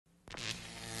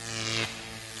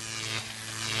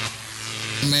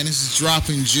man. This is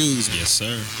Dropping Jews. Yes,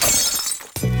 sir.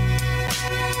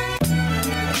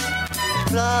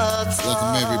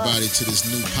 Welcome everybody to this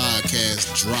new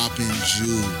podcast, Dropping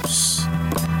Jews.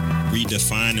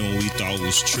 Redefining what we thought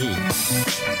was true.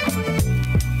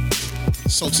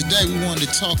 So today we wanted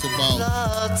to talk about...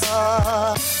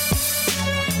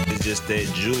 It's just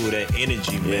that Jew, that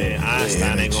energy, man.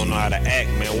 Einstein ain't gonna know how to act,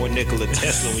 man. What Nikola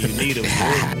Tesla when you need him,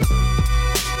 man.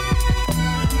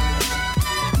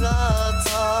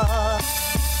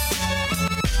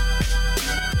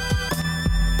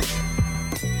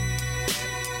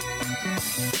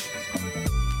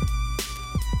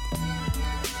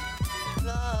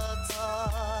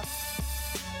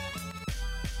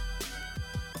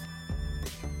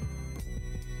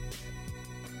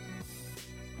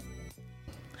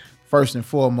 First and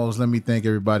foremost, let me thank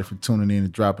everybody for tuning in to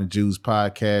Dropping Jews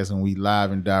podcast, and we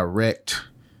live and direct.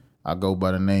 I go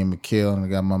by the name of Kel, and I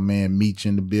got my man Meech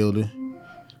in the building,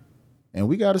 and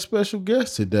we got a special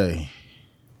guest today.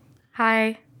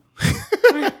 Hi.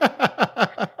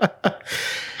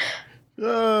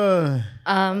 I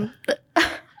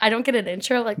don't get an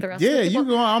intro like the rest of the people. You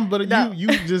go on, but no. you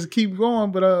just keep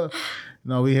going. But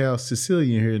no, we have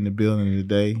Cecilia here in the building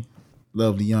today.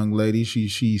 Lovely young lady.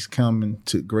 She's coming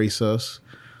to grace us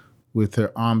with her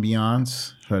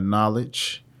ambiance, her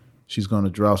knowledge. She's going to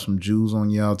drop some Jews on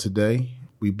y'all today.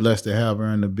 We blessed to have her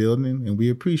in the building, and we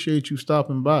appreciate you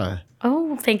stopping by.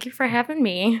 Oh, thank you for having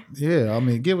me. Yeah, I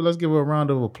mean, let's give her a round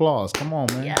of applause. Come on,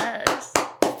 man. Yes.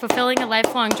 Fulfilling a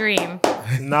lifelong dream.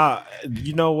 Nah,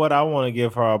 you know what? I want to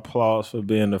give her applause for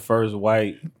being the first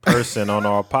white person on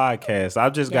our podcast. I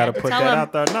just got to put that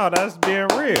out there. No, that's being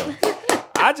real.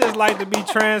 I just like to be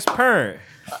transparent.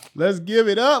 Let's give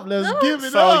it up. Give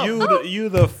it up. So you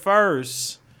the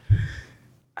first.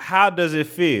 How does it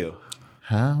feel?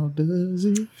 How does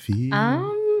it feel?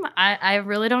 I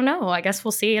really don't know. I guess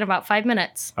we'll see in about 5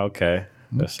 minutes. Okay.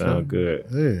 That sounds good.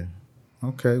 Yeah.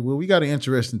 Okay. Well, we got an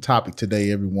interesting topic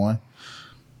today, everyone.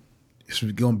 It's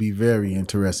going to be very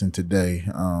interesting today.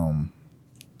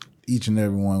 Each and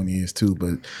every one is too,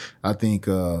 but I think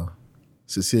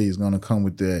Cecilia's going to come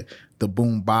with the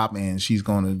boom bop, and she's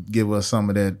going to give us some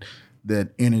of that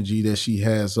energy that she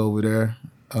has over there.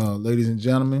 Ladies and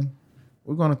gentlemen,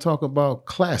 we're going to talk about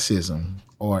classism,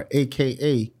 or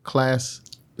AKA class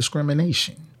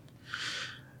discrimination.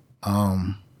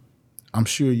 I'm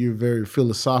sure you're very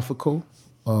philosophical.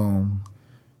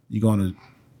 You're going to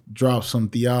drop some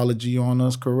theology on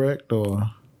us, correct?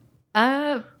 Or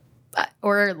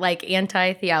like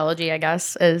anti-theology, I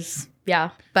guess, is,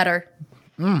 better.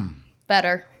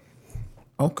 Better.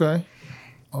 Okay.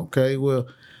 Well,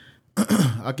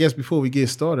 I guess before we get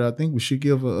started, I think we should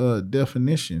give a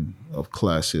definition of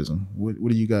classism. What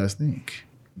do you guys think?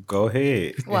 Go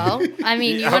ahead. Well, I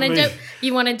mean,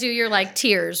 you want to do your like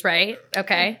tiers, right?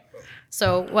 Okay.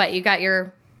 So what, you got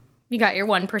your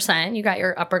 1%, you got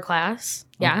your upper class.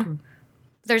 Yeah. Okay.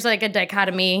 There's like a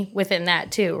dichotomy within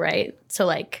that too, right? So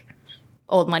like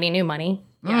old money, new money.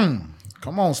 Yeah.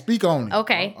 Come on, speak on it.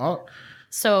 Okay.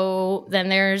 So then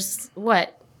there's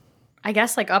what? I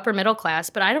guess like upper middle class,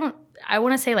 but I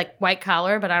want to say like white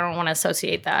collar, but I don't want to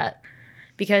associate that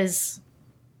because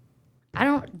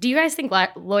do you guys think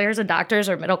lawyers and doctors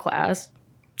are middle class?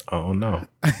 Oh, no.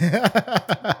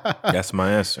 That's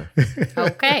my answer.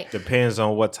 Okay. Depends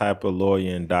on what type of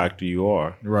lawyer and doctor you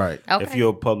are. Right. Okay. If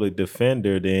you're a public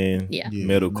defender, then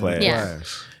middle class. Yeah.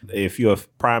 If you're a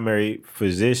primary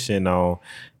physician on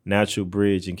Natural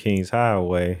Bridge and Kings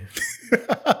Highway,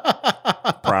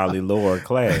 probably lower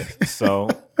class. So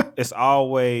it's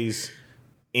always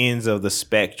ends of the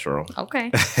spectrum. Okay.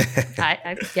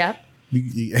 Yeah.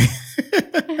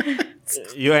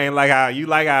 You ain't like how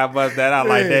I bust that out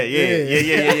like that.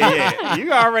 Yeah.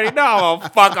 You already know I'm gonna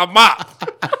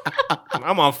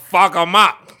fuck them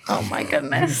up. Oh my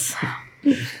goodness.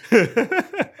 This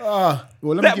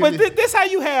how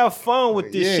you have fun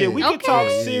with this shit. We can talk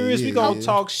serious. We gonna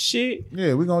talk shit.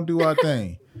 Yeah, we gonna do our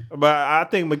thing. But I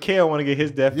think Mikhail want to get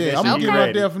his definition. Yeah, I'm gonna give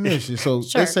our definition. So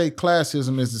sure. They say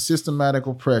classism is the systematic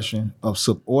oppression of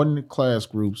subordinate class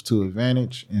groups to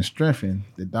advantage and strengthen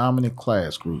the dominant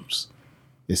class groups.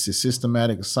 It's the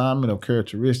systematic assignment of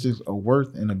characteristics of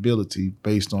worth and ability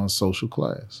based on social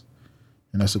class.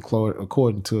 And that's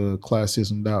according to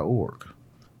classism.org.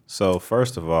 So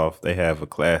first of all, they have a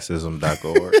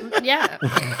classism.org. Yeah,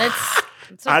 that's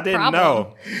I didn't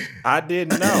know. I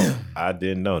didn't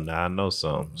know. Now I know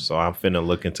something. So I'm finna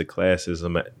look into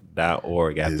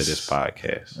classism.org after this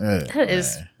podcast. That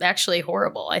is actually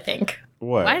horrible, I think.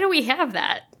 What? Why do we have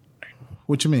that?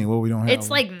 What you mean? What we don't have? It's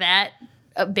like that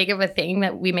big of a thing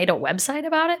that we made a website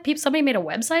about it? Somebody made a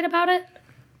website about it?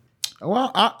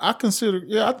 Well, I consider,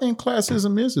 I think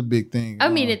classism is a big thing. I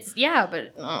mean, but I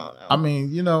don't know. I mean,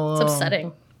 it's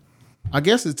upsetting. I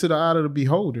guess it's to the eye of the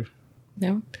beholder.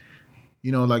 No.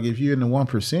 Like if you're in the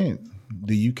 1%,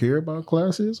 do you care about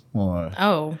classism or?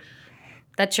 Oh,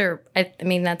 that's I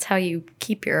mean, that's how you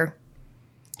keep your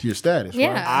status.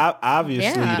 Yeah. Right?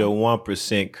 Obviously, the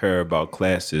 1% care about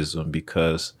classism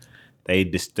because they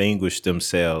distinguish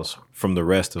themselves from the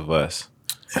rest of us.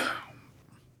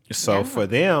 So for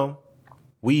them,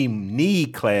 we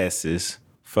need classes.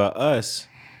 For us,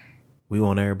 we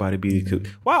want everybody to be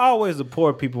Why always the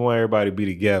poor people want everybody to be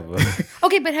together?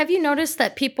 Okay, but have you noticed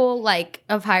that people like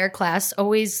of higher class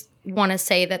always want to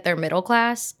say that they're middle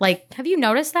class? Like, have you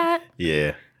noticed that?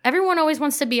 Yeah. Everyone always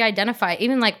wants to be identified.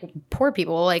 Even like poor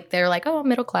people, like they're like, oh, I'm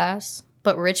middle class.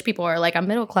 But rich people are like, I'm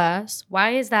middle class.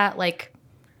 Why is that like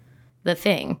the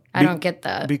thing? I don't get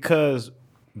that. Because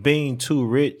being too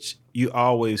rich, you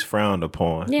always frowned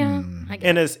upon. Yeah.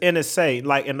 And it's say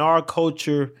like in our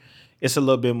culture, it's a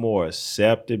little bit more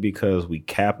accepted because we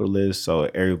capitalists. So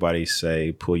everybody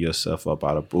say, pull yourself up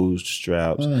out of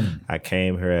bootstraps. I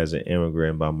came here as an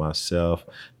immigrant by myself.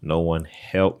 No one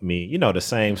helped me. The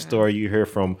same story you hear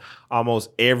from almost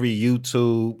every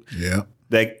YouTube. Yeah.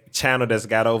 That channel that's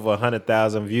got over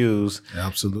 100,000 views.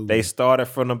 Absolutely. They started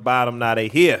from the bottom. Now they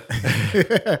here.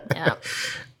 Yeah.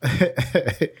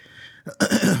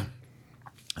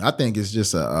 I think it's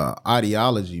just a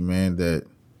ideology, man, that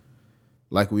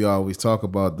like we always talk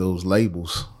about those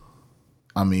labels.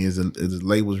 I mean, is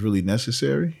labels really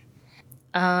necessary?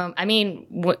 I mean,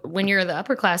 when you're the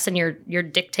upper class and you're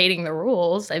dictating the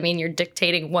rules, I mean, you're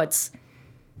dictating what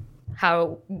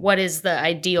is the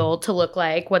ideal to look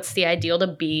like, what's the ideal to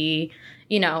be,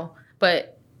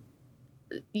 but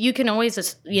you can always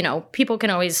just, people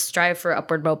can always strive for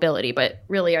upward mobility, but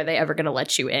really, are they ever going to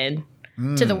let you in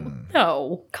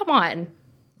no, come on.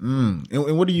 And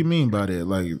what do you mean by that?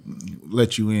 Like,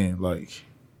 let you in? Like,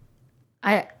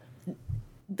 I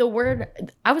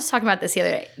was talking about this the other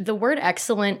day. The word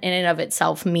excellent in and of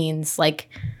itself means like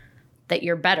that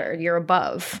you're better, you're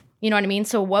above. You know what I mean?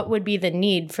 So what would be the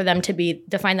need for them to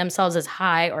define themselves as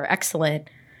high or excellent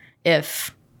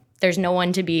if there's no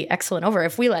one to be excellent over?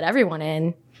 If we let everyone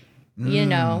in, you're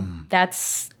no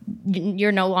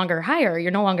longer higher.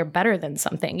 You're no longer better than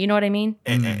something. You know what I mean?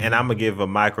 And I'm going to give a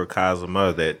microcosm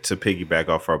of that to piggyback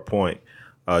off her point.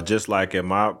 Just like in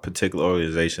my particular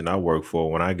organization I work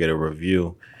for, when I get a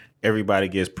review, everybody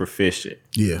gets proficient.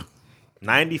 Yeah.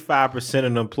 95%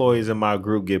 of the employees in my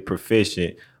group get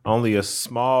proficient. Only a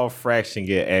small fraction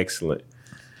get excellent.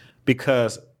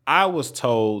 Because I was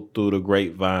told through the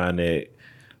grapevine that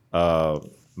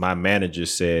my manager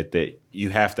said that you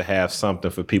have to have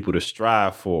something for people to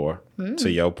strive for,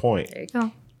 to your point. There you go.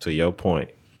 To your point.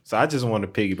 So I just want to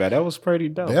piggyback. That was pretty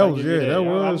dope. That was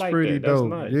pretty dope.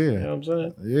 Nice. Yeah. You know what I'm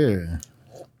saying? Yeah.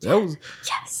 That was...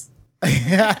 Yes.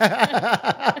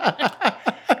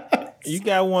 You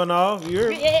got one off.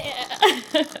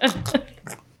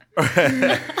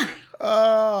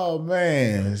 Oh,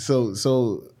 man.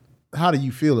 So how do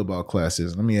you feel about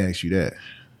classism? Let me ask you that.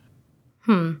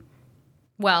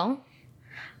 Well,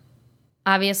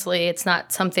 obviously it's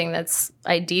not something that's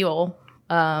ideal.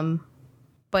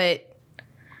 But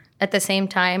at the same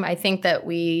time, I think that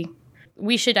we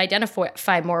should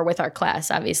identify more with our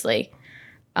class, obviously.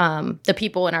 The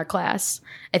people in our class.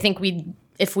 I think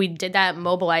if we did that,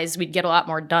 mobilized, we'd get a lot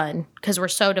more done because we're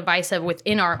so divisive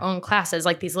within our own classes,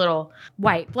 like these little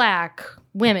white, black,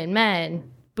 women,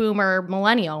 men, boomer,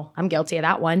 millennial. I'm guilty of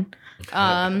that one.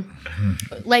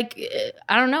 Like,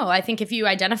 I don't know. I think if you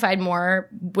identified more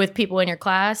with people in your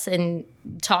class and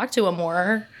talk to them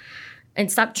more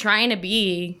and stop trying to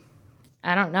be,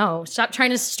 I don't know, stop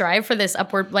trying to strive for this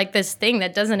upward, like this thing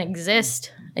that doesn't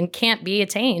exist and can't be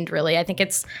attained, really. I think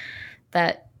it's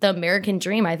that the American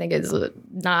dream, I think, is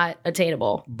not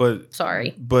attainable. But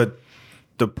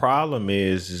the problem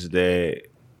is that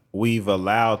we've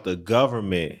allowed the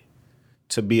government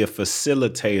to be a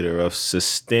facilitator of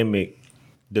systemic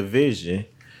division,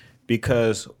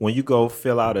 because when you go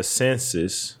fill out a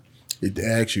census, it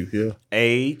asks you,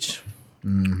 age,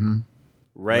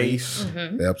 race,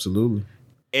 absolutely,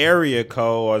 area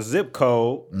code or zip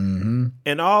code,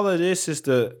 and all of this is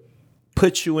to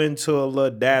put you into a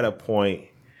little data point.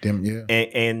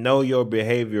 And know your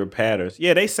behavior patterns.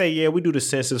 Yeah, they say, we do the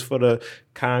census for the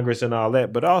Congress and all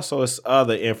that, but also it's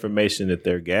other information that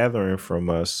they're gathering from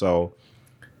us. So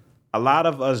a lot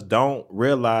of us don't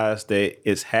realize that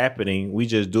it's happening. We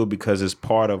just do it because it's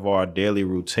part of our daily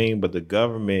routine, but the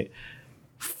government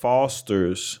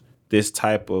fosters this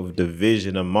type of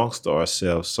division amongst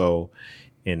ourselves. So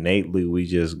innately, we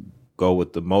just go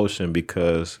with the motion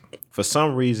because for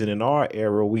some reason in our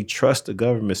era, we trust the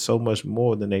government so much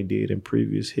more than they did in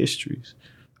previous histories.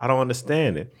 I don't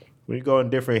understand it. When you go in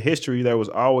different history, there was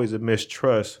always a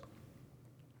mistrust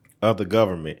of the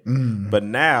government. But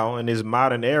now in this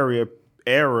modern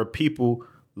era, people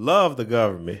love the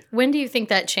government. When do you think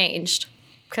that changed?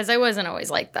 Because I wasn't always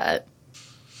like that.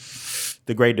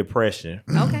 The Great Depression.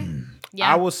 Okay.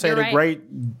 Yeah, I would say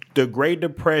the Great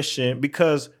Depression,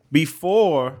 because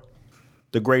before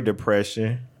the Great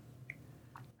Depression,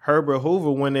 Herbert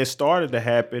Hoover, when it started to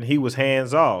happen, he was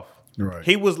hands off. Right.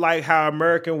 He was like how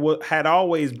American had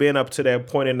always been up to that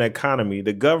point in the economy.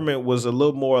 The government was a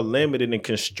little more limited and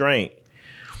constrained.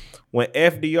 When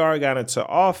FDR got into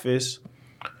office,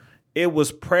 it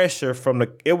was pressure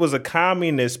it was a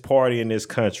communist party in this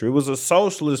country. It was a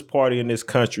socialist party in this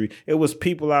country. It was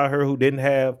people out here who didn't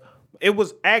have, it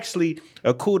was actually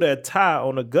a coup d'etat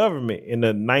on the government in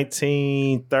the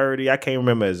 1930, I can't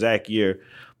remember the exact year,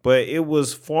 but it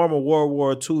was former World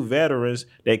War II veterans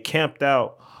that camped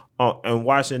out in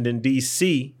Washington,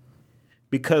 D.C.,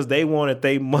 because they wanted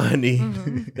their money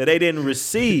that they didn't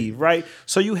receive, right?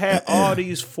 So you had all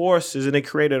these forces and it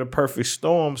created a perfect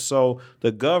storm. So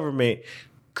the government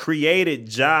created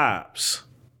jobs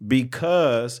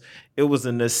because it was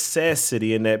a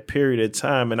necessity in that period of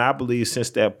time. And I believe since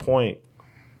that point,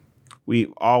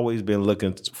 we've always been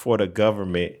looking for the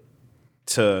government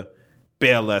to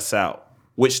bail us out,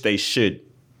 which they should.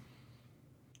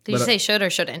 Did you say should or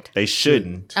shouldn't? They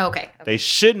shouldn't. Oh, okay. They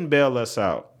shouldn't bail us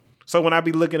out. So when I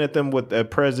be looking at them with the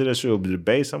presidential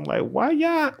debates, I'm like, why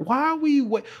are we,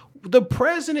 the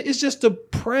president is just the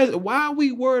president. Why are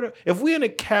we worried? If we're in a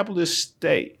capitalist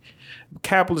state,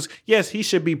 yes, he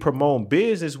should be promoting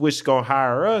business, which is going to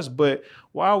hire us. But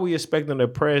why are we expecting the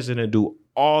president to do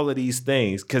all of these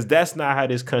things? Because that's not how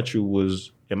this country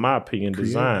was, in my opinion,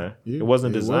 designed. Yeah. It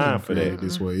wasn't designed for that.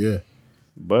 This way, yeah.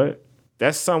 But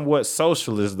that's somewhat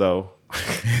socialist, though.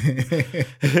 It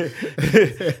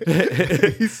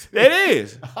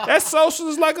is. That's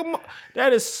socialism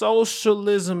that is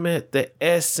socialism at the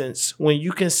essence. When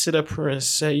you can sit up here and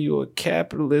say you're a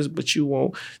capitalist, but you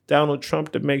want Donald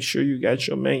Trump to make sure you got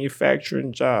your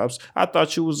manufacturing jobs. I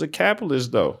thought you was a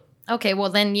capitalist, though. Okay, well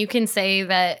then you can say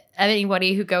that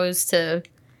anybody who goes to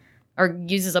or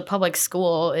uses a public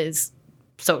school is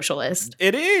socialist.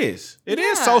 It is. It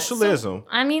is socialism. So,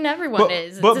 I mean, everyone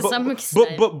is to some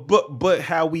extent. But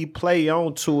how we play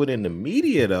on to it in the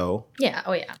media, though,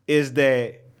 is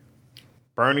that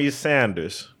Bernie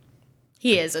Sanders,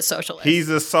 he is a socialist. He's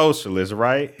a socialist,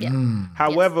 right? Yeah.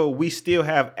 However, we still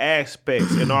have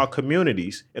aspects in our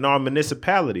communities, in our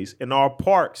municipalities, in our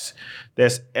parks,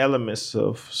 that's elements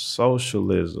of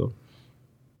socialism.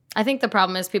 I think the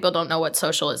problem is people don't know what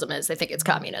socialism is. They think it's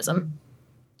communism.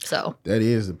 So that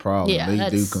is the problem. Yeah, they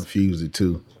do confuse it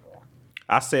too.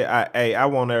 I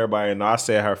want everybody to know I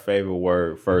said her favorite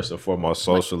word first and foremost,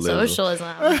 socialism. Socialism.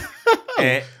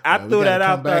 And I threw that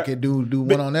out there. Come back and do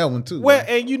one on that one too. Well,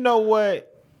 and you know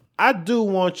what? I do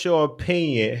want your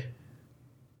opinion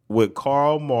with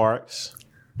Karl Marx.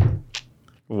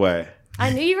 What?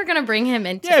 I knew you were going to bring him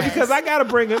into this. because I got to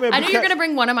bring him in. I knew you were going to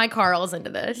bring one of my Carls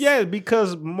into this. Yeah,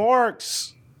 because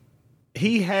Marx,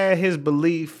 he had his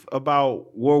belief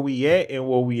about where we at and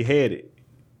where we headed.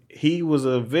 He was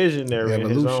a visionary in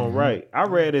his own right. I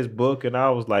read his book and I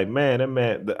was like,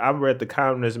 I read the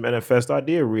Communist Manifesto. I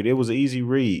did read it. It was an easy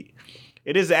read.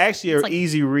 It is actually an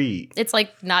easy read. It's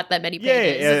like not that many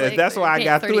pages. Yeah, that's why I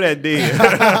got through that deal.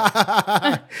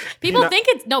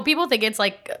 People think it's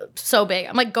like so big.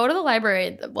 I'm like, go to the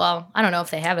library. Well, I don't know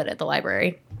if they have it at the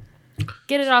library.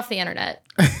 Get it off the internet.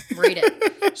 Read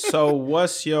it. So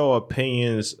what's your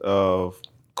opinions of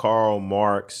Karl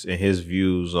Marx and his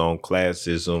views on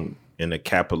classism in a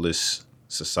capitalist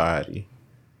society?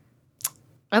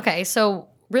 Okay, so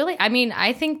really, I mean,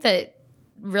 I think that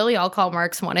really all Karl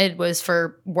Marx wanted was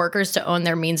for workers to own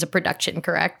their means of production,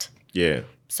 correct? Yeah.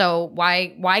 So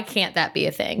why can't that be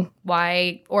a thing?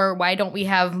 Why don't we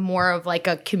have more of like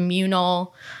a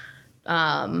communal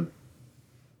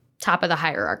top of the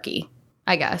hierarchy,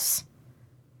 I guess.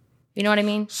 You know what I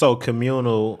mean? So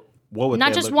communal, what would not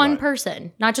that just look one like?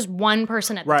 person, not just one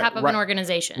person at the top of an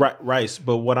organization. Right.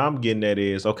 But what I'm getting at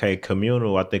is, okay,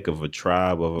 communal, I think of a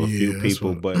tribe of a few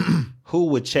people, but who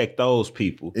would check those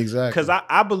people? Exactly. Because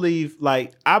I believe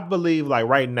like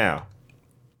right now,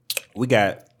 we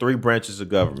got 3 branches of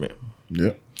government.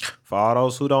 Yep. For all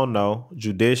those who don't know,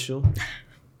 judicial,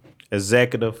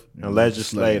 executive, and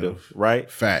legislative, right?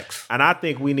 Facts. And I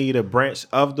think we need a branch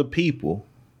of the people,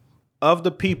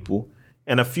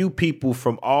 and a few people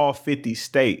from all 50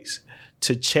 states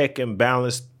to check and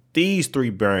balance these 3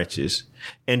 branches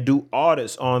and do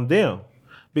audits on them,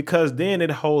 because then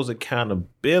it holds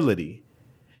accountability.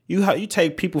 You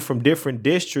take people from different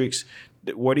districts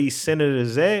where these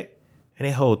senators at, and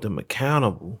they hold them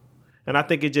accountable. And I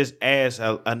think it just adds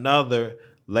another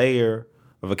layer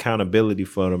of accountability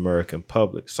for the American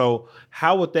public. So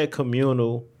how would that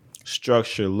communal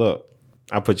structure look?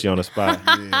 I put you on the spot.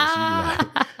 I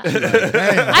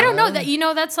don't know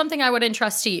that, that's something I would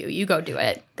entrust to you. You go do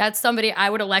it. That's somebody I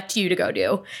would elect you to go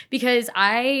do, because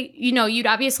you'd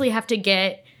obviously have to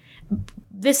get,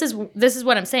 this is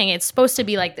what I'm saying. It's supposed to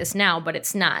be like this now, but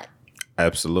it's not.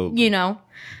 Absolutely.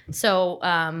 So,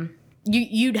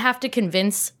 you'd have to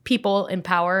convince people in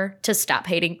power to stop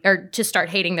hating or to start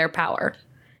hating their power,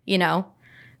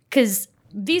 because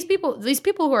these people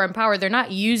who are in power, they're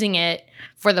not using it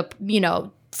for the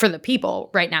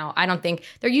people right now. I don't think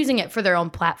they're using it for their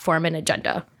own platform and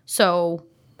agenda. So,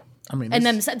 and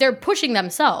then they're pushing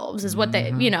themselves is what they,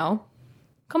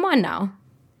 come on now.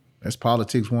 That's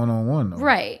politics 101 though.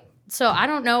 Right. So I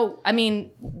don't know. I mean,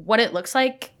 what it looks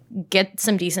like, get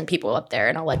some decent people up there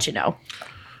and I'll let you know.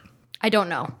 I don't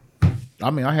know.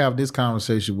 I have this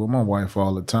conversation with my wife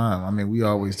all the time. We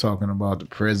always talking about the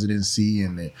presidency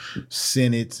and the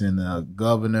senates and the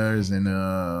governors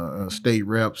and state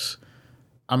reps.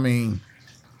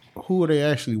 Who are they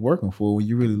actually working for when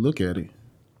you really look at it?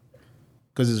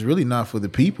 Because it's really not for the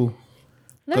people.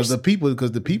 Because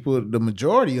the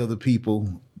majority of the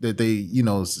people that they,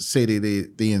 say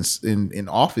they in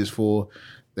office for,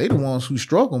 they the ones who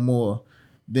struggle more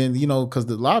than, because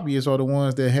the lobbyists are the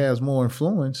ones that has more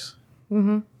influence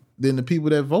than the people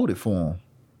that voted for them.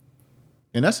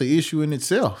 And that's an issue in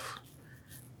itself.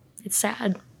 It's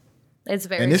sad. It's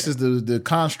very And this sad. is the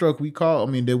construct we call,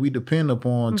 that we depend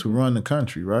upon to run the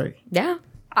country, right? Yeah.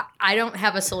 I don't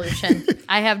have a solution.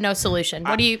 I have no solution.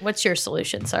 What's your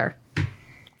solution, sir?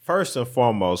 First and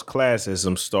foremost,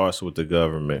 classism starts with the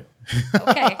government.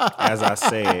 Okay. As I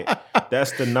said,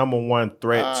 that's the number one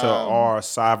threat to our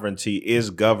sovereignty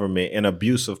is government and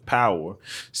abuse of power.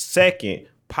 Second,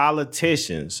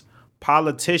 politicians.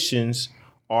 Politicians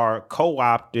are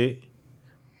co-opted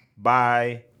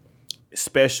by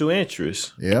special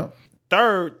interests. Yeah.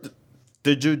 Third,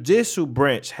 the judicial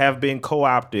branch have been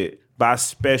co-opted by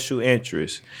special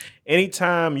interests.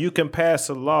 Anytime you can pass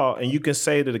a law and you can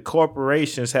say that the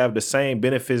corporations have the same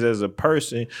benefits as a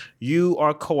person, you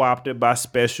are co-opted by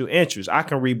special interests. I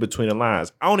can read between the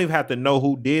lines. I don't even have to know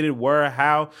who did it, where,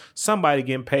 how. Somebody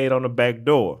getting paid on the back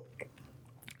door.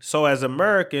 So as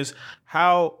Americans,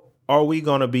 how are we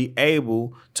going to be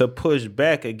able to push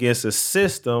back against a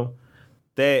system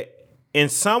that in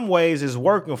some ways is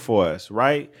working for us,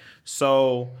 right?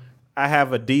 So I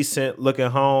have a decent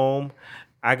looking home.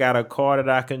 I got a car that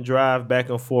I can drive back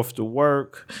and forth to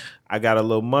work. I got a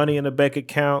little money in the bank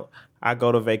account. I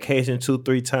go to vacation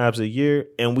 2-3 times a year,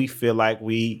 and we feel like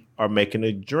we are making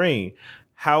a dream.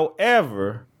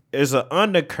 However, there's an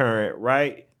undercurrent,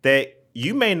 right, that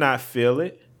you may not feel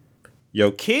it.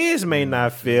 Your kids may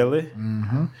not feel it.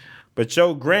 Mm-hmm. But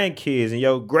your grandkids and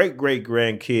your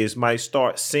great-great-grandkids might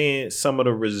start seeing some of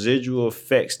the residual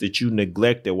effects that you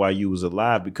neglected while you was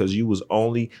alive because you was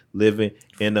only living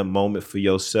in the moment for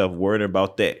yourself, worrying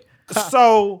about that.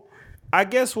 So I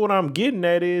guess what I'm getting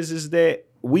at is that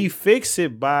we fix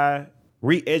it by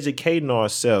re-educating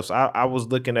ourselves. I was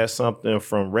looking at something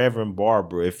from Reverend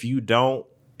Barber. If y'all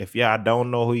don't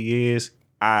know who he is,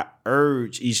 I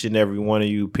urge each and every one of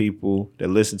you people that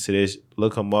listen to this,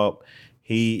 look him up.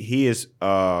 He is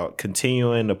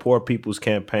continuing the Poor People's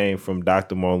Campaign from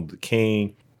Dr. Martin Luther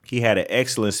King. He had an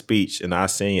excellent speech, and I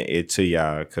sent it to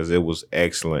y'all because it was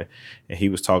excellent. And he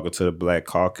was talking to the Black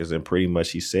Caucus, and pretty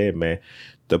much he said, man,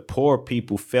 the poor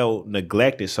people felt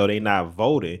neglected, so they not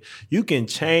voting. You can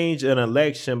change an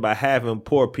election by having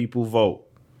poor people vote.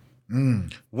 Win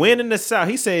in the South.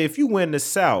 He said, if you win the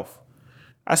South,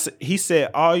 he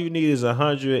said all you need is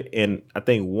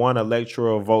 101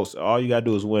 electoral votes. All you gotta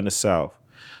do is win the South.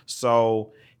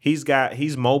 So he's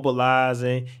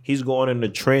mobilizing. He's going in the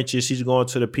trenches. He's going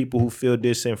to the people who feel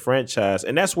disenfranchised,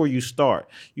 and that's where you start.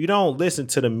 You don't listen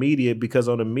to the media because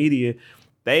on the media,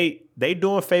 they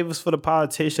doing favors for the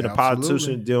politician. The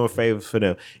politician doing favors for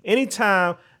them.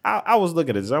 Anytime I was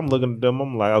looking at this, I'm looking at them.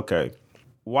 I'm like, okay,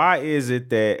 why is it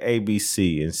that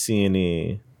ABC and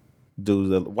CNN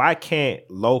why can't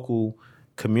local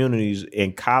communities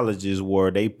and colleges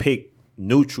where they pick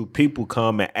neutral people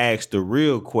come and ask the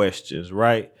real questions,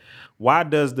 right? Why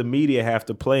does the media have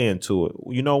to play into it?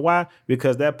 You know why?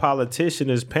 Because that politician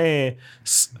is paying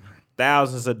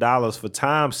thousands of dollars for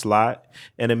time slot,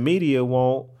 and the media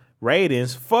won't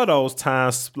ratings for those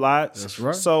time slots. That's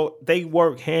right. So they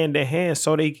work hand in hand,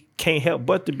 so they can't help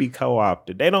but to be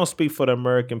co-opted. They don't speak for the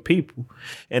American people.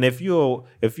 And if you're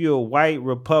a white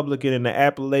Republican in the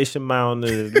Appalachian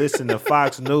Mountains and listen to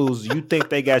Fox News, you think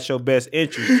they got your best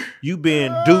interest. You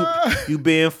being duped, you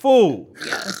being fooled.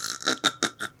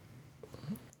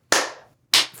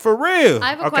 For real. I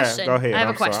have a question. Go ahead. I have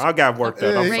a I'm sorry. question. I got worked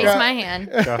up. I'm Raise sorry. my hand.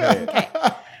 Go ahead. Okay.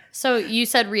 So you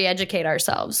said re-educate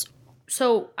ourselves.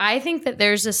 So I think that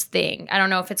there's this thing. I don't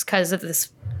know if it's because of this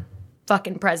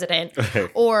fucking president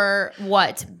or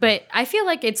what, but I feel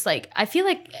like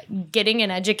getting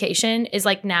an education is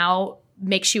like now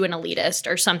makes you an elitist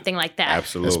or something like that.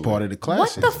 Absolutely. That's part of the classism.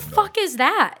 What the fuck is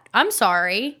that? I'm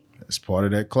sorry. It's part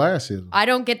of that classism. I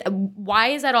don't get why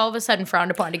is that all of a sudden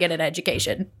frowned upon to get an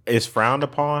education? It's frowned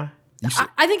upon.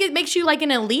 I think it makes you like an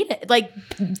elite. Like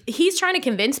he's trying to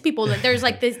convince people that there's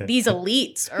like these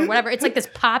elites or whatever. It's like this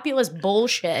populist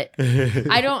bullshit.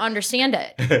 I don't understand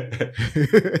it.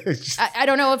 I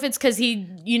don't know if it's because he,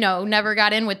 never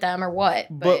got in with them or what.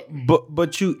 But we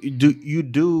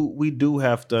do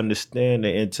have to understand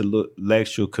the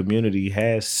intellectual community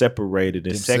has separated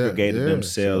and segregated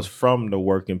themselves from the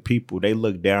working people. They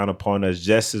look down upon us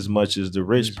just as much as the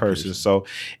rich person. So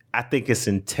I think it's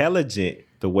intelligent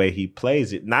the way he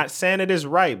plays it. Not saying it is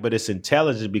right, but it's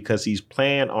intelligent because he's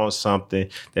playing on something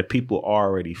that people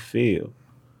already feel.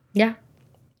 Yeah.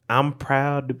 I'm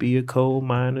proud to be a coal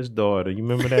miner's daughter. You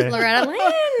remember that? Loretta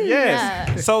Lynn.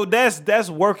 Yes. So that's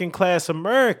working class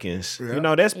Americans.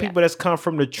 Yeah. That's people that's come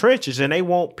from the trenches and they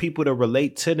want people to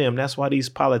relate to them. That's why these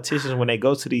politicians, when they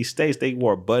go to these states, they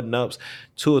wore button-ups,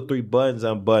 2 or 3 buttons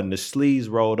unbuttoned, the sleeves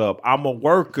rolled up. I'm a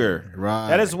worker. Right.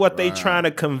 That is what they trying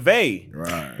to convey.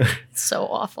 Right. It's so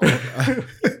awful.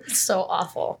 So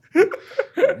awful.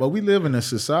 But we live in a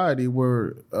society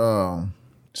where,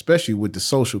 especially with the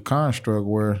social construct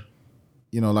where,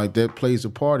 like that plays a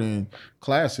part in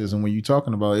classism when you're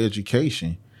talking about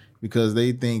education, because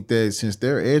they think that since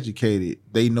they're educated,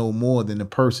 they know more than the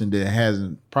person that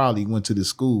hasn't probably went to the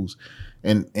schools.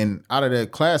 And out of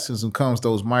that classism comes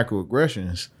those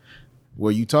microaggressions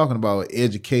where you're talking about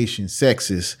education,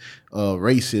 sexist,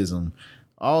 racism,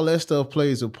 all that stuff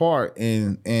plays a part.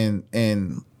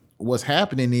 And what's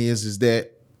happening is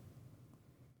that,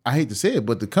 I hate to say it,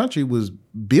 but the country was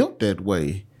built that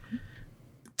way.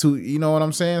 You know what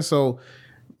I'm saying? So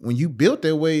when you built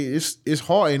that way, it's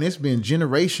hard, and it's been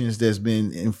generations that's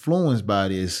been influenced by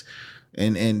this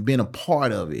and been a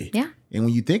part of it. Yeah. And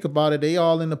when you think about it, they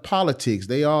all in the politics,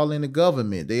 they all in the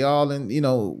government, they all in,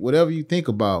 whatever you think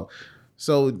about.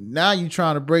 So now you're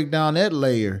trying to break down that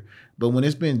layer. But when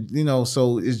it's been,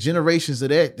 so it's generations of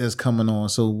that's coming on.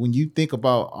 So when you think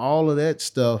about all of that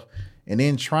stuff and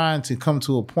then trying to come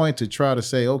to a point to try to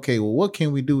say, okay, well, what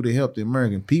can we do to help the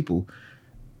American people?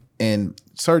 And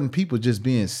certain people just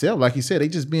being like you said, they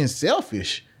just being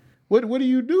selfish. What do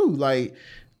you do? Like,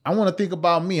 I want to think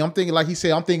about me. I'm thinking, like he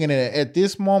said, I'm thinking that at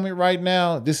this moment right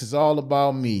now, this is all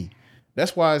about me.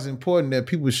 That's why it's important that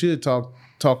people should talk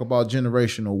about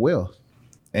generational wealth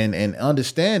and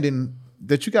understanding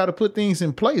that you got to put things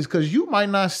in place, because you might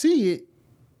not see it,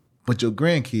 but your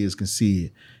grandkids can see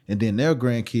it, and then their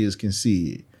grandkids can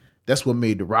see it. That's what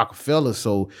made the Rockefeller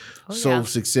so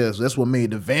successful. That's what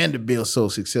made the Vanderbilt so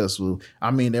successful.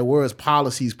 I mean, there was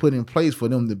policies put in place for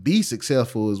them to be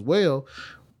successful as well.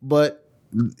 But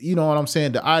you know what I'm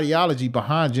saying? The ideology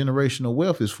behind generational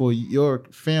wealth is for your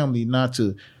family not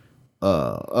to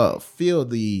feel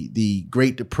the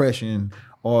Great Depression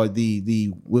or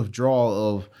the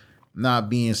withdrawal of not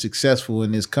being successful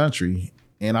in this country.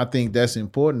 And I think that's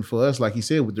important for us, like he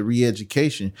said, with the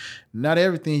re-education. Not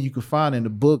everything you can find in the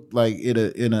book, like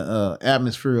in a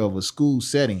atmosphere of a school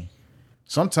setting.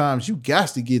 Sometimes you got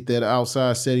to get that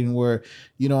outside setting where,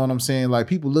 you know what I'm saying, like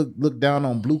people look down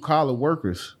on blue collar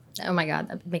workers. Oh my God,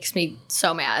 that makes me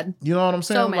so mad. You know what I'm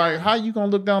saying? So mad. Like, how you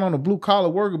gonna look down on a blue collar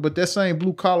worker, but that same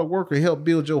blue collar worker helped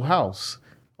build your house?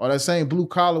 Or that same blue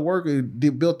collar worker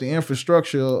built the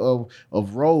infrastructure of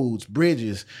roads,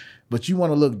 bridges, but you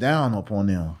want to look down upon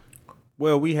them.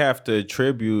 Well, we have to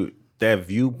attribute that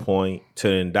viewpoint to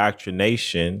the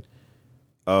indoctrination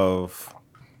of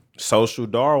social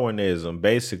Darwinism.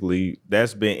 Basically,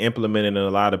 that's been implemented in a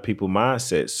lot of people's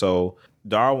mindsets. So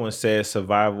Darwin said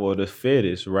survival of the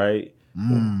fittest, right?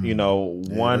 One's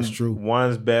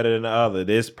better than the other.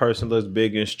 This person looks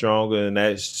bigger and stronger, and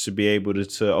that should be able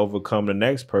to overcome the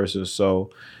next person.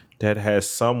 So that has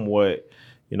somewhat,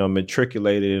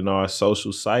 matriculated in our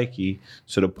social psyche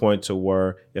to the point to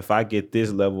where if I get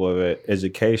this level of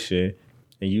education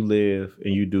and you live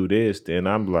and you do this, then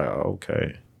I'm like,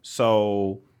 okay.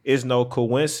 So it's no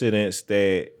coincidence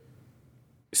that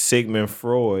Sigmund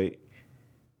Freud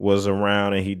was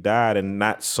around and he died, and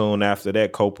not soon after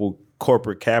that,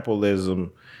 corporate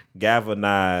capitalism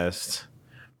galvanized,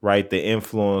 right, the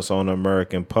influence on the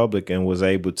American public and was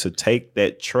able to take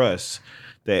that trust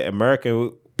that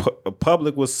American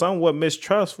public was somewhat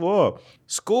mistrustful of.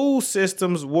 School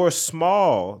systems were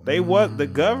small. The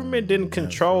government didn't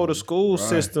control the school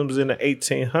systems in the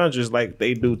 1800s like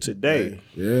they do today.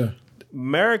 Yeah.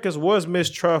 Americans was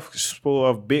mistrustful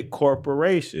of big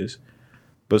corporations,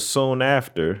 but soon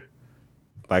after,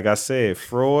 like I said,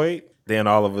 Freud, then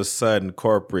all of a sudden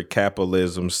corporate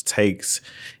capitalism takes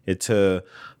it to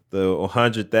the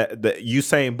 100 that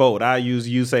Usain Bolt. I use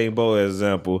Usain Bolt as an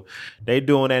example. They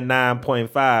doing that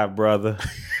 9.5, brother.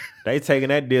 They taking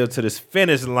that deal to this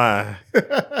finish line,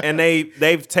 and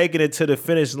they've taken it to the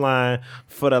finish line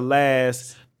for the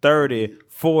last 30,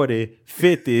 40,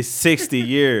 50, 60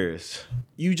 years.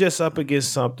 You just up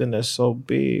against something that's so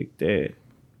big that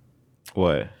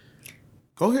what?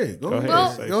 Go ahead.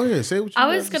 Well, Go ahead. Say what you I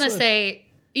was going to say,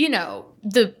 we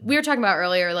were talking about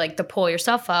earlier, like the pull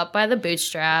yourself up by the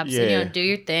bootstraps, and, do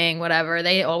your thing, whatever.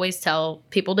 They always tell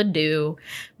people to do.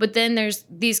 But then there's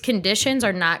these conditions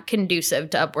are not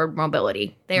conducive to upward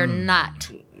mobility. They are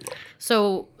not.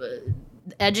 So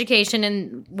education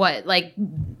and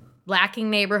lacking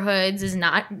neighborhoods it's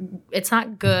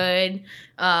not good.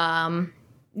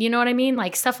 You know what I mean?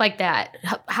 Like stuff like that.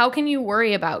 How can you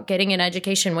worry about getting an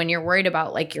education when you're worried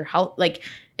about like your health, like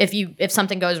if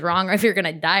something goes wrong or if you're going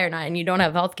to die or not and you don't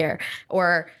have health care?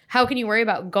 Or how can you worry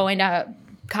about going to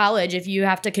college if you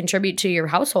have to contribute to your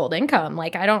household income?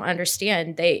 Like, I don't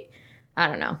understand. I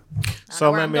don't know.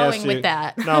 So let me ask you with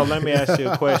that. No, let me ask you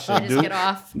a question. Get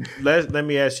off. Let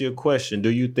me ask you a question. Do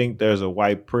you think there's a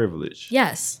white privilege?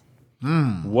 Yes.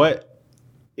 What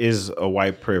is a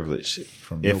white privilege,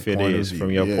 from your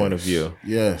point of view?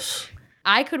 Yes.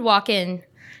 I could walk in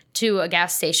to a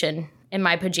gas station in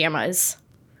my pajamas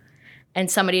and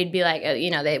somebody would be like,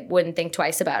 they wouldn't think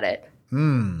twice about it.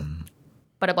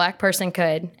 But a black person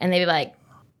could, and they'd be like,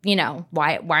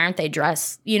 why aren't they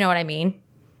dressed? You know what I mean?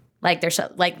 Like they're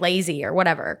so, like lazy or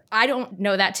whatever. I don't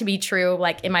know that to be true,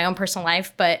 like in my own personal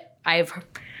life, but I've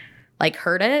like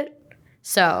heard it.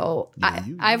 So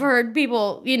I've heard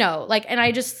people, and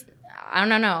I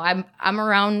don't know. I'm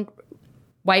around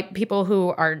white people who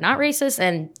are not racist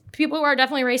and people who are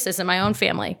definitely racist in my own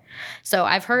family. So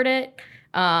I've heard it.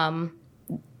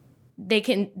 They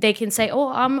can say,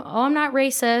 I'm not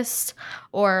racist,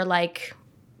 or like,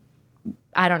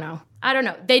 I don't know.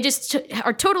 They just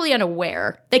are totally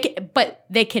unaware. But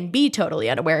they can be totally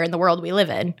unaware in the world we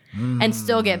live in and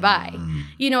still get by.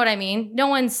 You know what I mean? No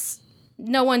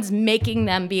one's making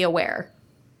them be aware.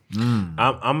 I'm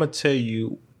gonna tell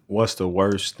you what's the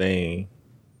worst thing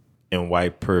in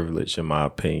white privilege, in my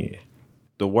opinion.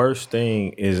 The worst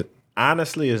thing is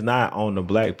not on the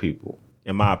black people,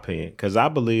 in my opinion, because I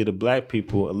believe the black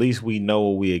people, at least we know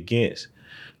what we against.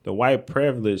 The white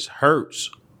privilege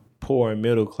hurts poor and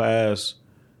middle class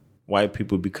white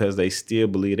people because they still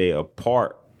believe they are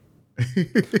part.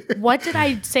 What did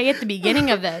I say at the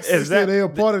beginning of this? Is that they are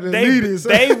part of the leaders?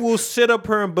 They will sit up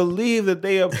here and believe that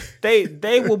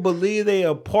they will believe they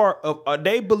are part of.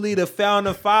 They believe the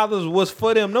founding fathers was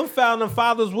for them. Them founding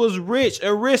fathers was rich,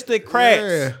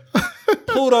 aristocrats,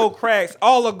 plutocrats,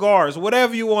 oligarchs,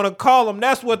 whatever you want to call them.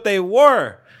 That's what they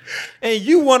were. And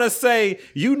you want to say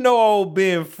old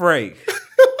Ben Frank.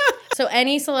 So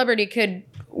any celebrity could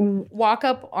walk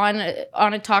up on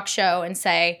a talk show and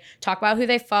talk about who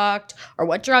they fucked or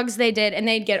what drugs they did, and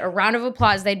they'd get a round of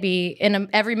applause. They'd be in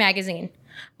every magazine.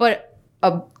 But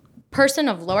a person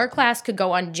of lower class could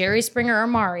go on Jerry Springer or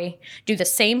Maury, do the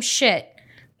same shit,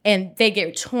 and they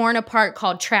get torn apart,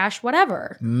 called trash,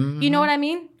 whatever. Mm-hmm. You know what I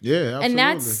mean? Yeah, absolutely. And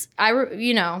that's, I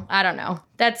don't know.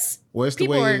 That's, it's the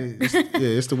way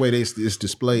it's the way it's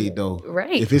displayed, though.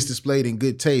 Right. If it's displayed in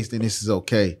good taste, then this is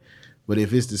okay. But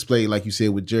if it's displayed, like you said,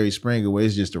 with Jerry Springer, where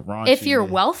it's just a raunchy. If you're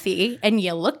wealthy and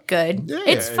you look good,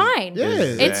 it's fine. Yeah,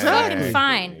 it's fucking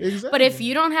fine. Exactly. But if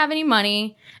you don't have any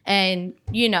money and,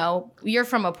 you're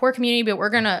from a poor community, but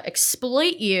we're going to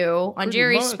exploit you on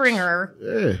Jerry Springer.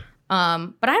 Yeah.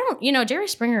 But I don't, Jerry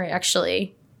Springer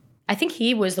actually, I think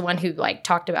he was the one who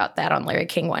talked about that on Larry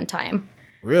King one time.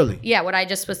 Really? Yeah, what I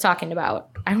just was talking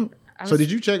about. So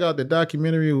did you check out the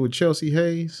documentary with Chelsea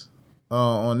Hayes?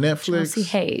 On Netflix. Chelsea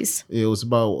Hayes. It was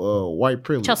about white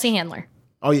privilege. Chelsea Handler.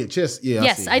 Oh yeah,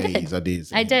 yes, I did.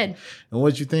 I did. And what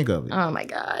did you think of it? Oh my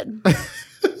God.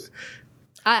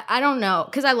 I don't know,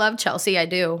 because I love Chelsea, I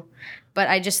do, but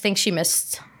I just think she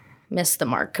missed the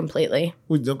mark completely.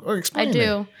 Explain I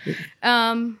do.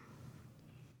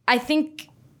 I think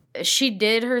she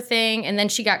did her thing, and then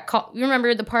she got called. You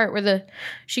remember the part where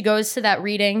she goes to that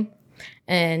reading,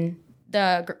 and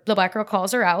the black girl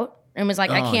calls her out and was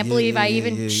like, "I can't believe I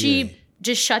even." She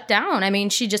just shut down. I mean,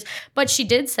 but she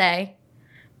did say,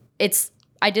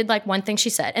 I did like one thing she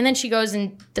said, and then she goes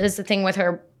and does the thing with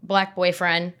her black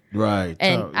boyfriend. Right.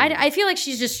 And I feel like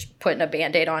she's just putting a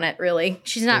Band-Aid on it, really.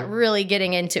 She's not really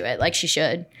getting into it like she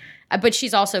should. But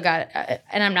she's also got,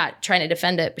 and I'm not trying to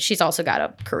defend it, but she's also got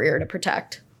a career to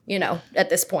protect, at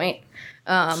this point.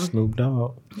 Snoop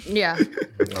Dogg. Yeah.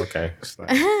 Okay.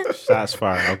 Shots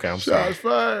fired. Okay, I'm sorry. Shots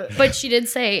fired. But she did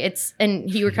say and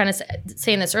you were kind of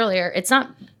saying this earlier, it's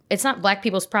not black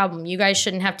people's problem. You guys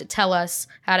shouldn't have to tell us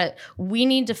we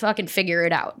need to fucking figure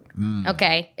it out.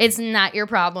 Okay? It's not your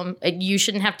problem. You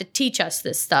shouldn't have to teach us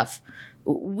this stuff.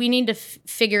 We need to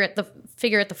figure it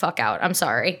the fuck out. I'm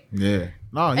sorry. Yeah.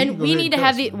 No, and we need to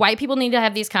have white people need to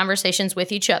have these conversations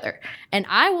with each other. And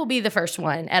I will be the first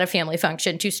one at a family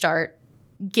function to start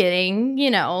getting,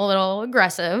 a little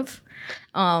aggressive.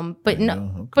 But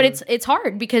it's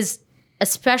hard because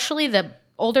especially the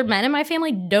older men in my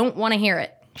family don't want to hear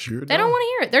it. Sure they don't want to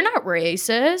hear it. They're not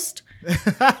racist.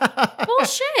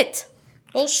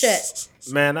 Bullshit.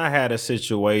 Man, I had a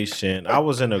situation. I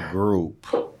was in a group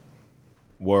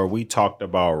where we talked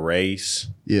about race.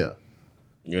 Yeah.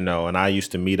 And I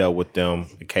used to meet up with them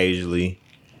occasionally.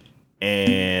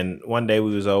 And one day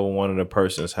we was over one of the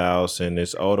person's house, and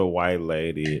this older white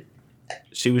lady,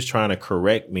 she was trying to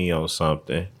correct me on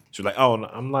something. She was like, "Oh,"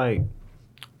 I'm like,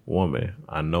 "Woman,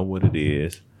 I know what it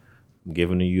is. I'm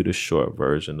giving you the short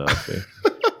version of it.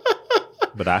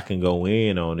 But I can go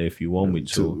in on it if you want me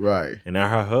to." Right. And now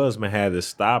her husband had to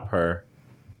stop her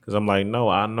because I'm like, "No,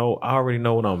 I already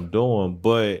know what I'm doing."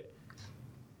 But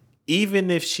even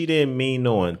if she didn't mean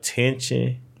no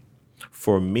intention,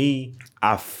 for me,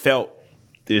 I felt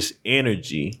this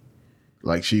energy.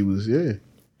 Like she was, yeah.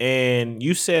 And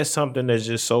you said something that's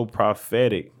just so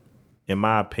prophetic, in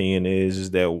my opinion,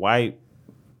 is that white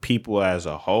people as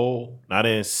a whole, not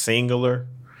in singular,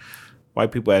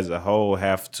 white people as a whole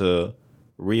have to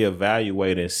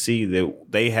reevaluate and see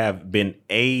that they have been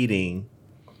aiding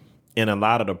in a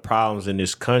lot of the problems in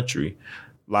this country.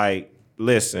 Like,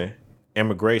 listen,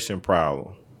 immigration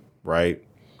problem, right?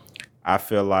 I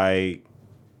feel like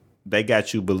they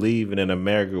got you believing in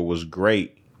America was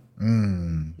great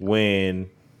when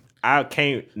I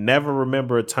can't never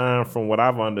remember a time from what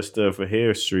I've understood for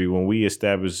history when we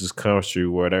established this country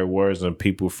where there were some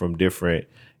people from different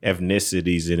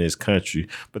ethnicities in this country.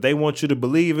 But they want you to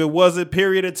believe it was a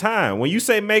period of time. When you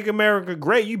say make America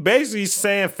great, you basically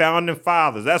saying founding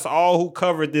fathers. That's all who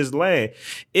covered this land.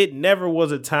 It never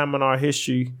was a time in our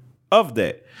history of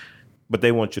that. But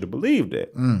they want you to believe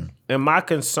that. And my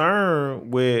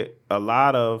concern with a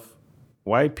lot of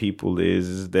white people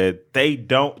is that they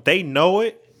know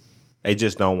it, they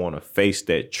just don't want to face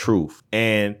that truth.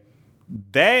 And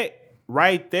that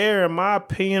right there, in my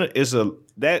opinion, is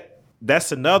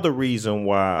that's another reason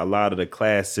why a lot of the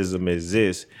classism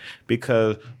exists,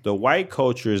 because the white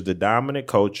culture is the dominant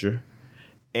culture.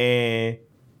 And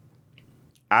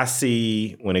I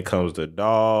see when it comes to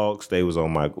dogs, they was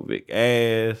on Michael Vick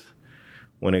ass.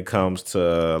 When it comes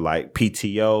to like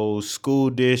PTOs, school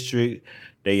district,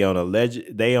 they on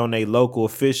their local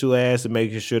official ass and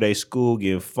making sure they school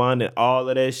getting funded, all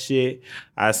of that shit.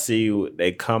 I see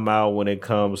they come out when it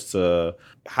comes to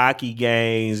hockey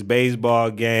games, baseball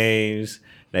games.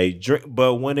 They drink,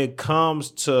 but when it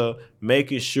comes to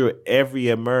making sure every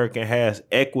American has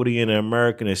equity in the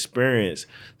American experience,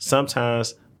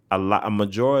 sometimes a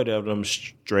majority of them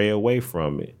stray away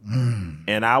from it.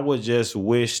 And I would just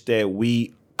wish that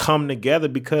we come together,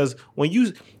 because when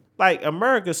you, like,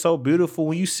 America's so beautiful.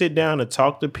 When you sit down and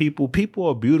talk to people, people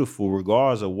are beautiful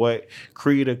regardless of what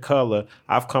creed or color.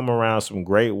 I've come around some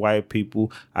great white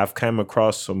people. I've come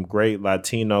across some great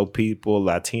Latino people,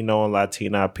 Latino and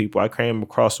Latina people. I came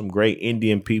across some great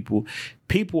Indian people.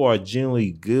 People are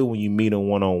generally good when you meet them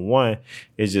one-on-one.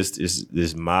 It's just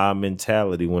this mob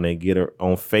mentality when they get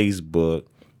on Facebook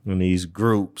in these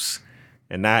groups.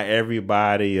 And not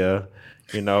everybody, a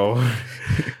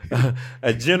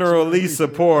General Lee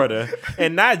supporter.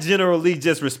 And not General Lee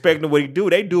just respecting what he do.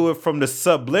 They do it from the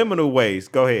subliminal ways.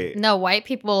 Go ahead. No, white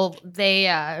people,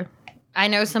 I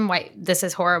know some this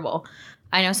is horrible.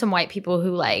 I know some white people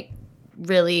who, like,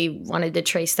 really wanted to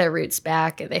trace their roots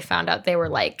back, and they found out they were,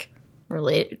 like,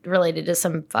 related to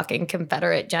some fucking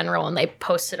Confederate general, and they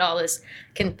posted all this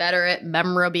Confederate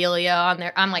memorabilia on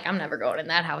there. I'm like, I'm never going in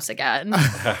that house again.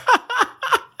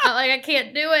 I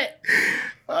can't do it.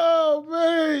 Oh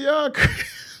man, y'all.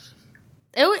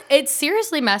 It's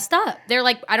seriously messed up. They're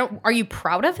like, are you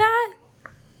proud of that?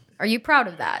 Are you proud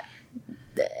of that?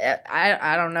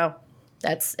 I don't know.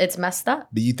 It's messed up.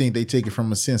 Do you think they take it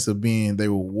from a sense of being they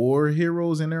were war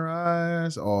heroes in their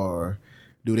eyes, or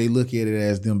do they look at it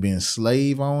as them being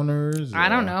slave owners? I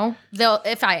don't know.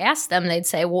 If I asked them, they'd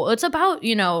say, well, it's about,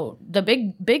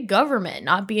 the big government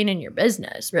not being in your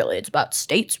business, really. It's about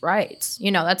states' rights.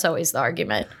 That's always the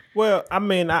argument. Well, I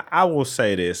mean, I will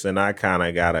say this, and I kind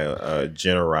of got a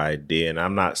general idea, and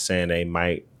I'm not saying they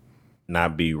might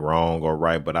not be wrong or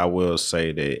right, but I will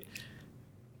say that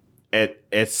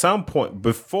at some point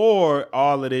before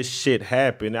all of this shit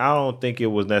happened, I don't think it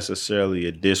was necessarily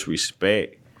a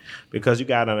disrespect, because you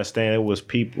got to understand it was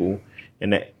people in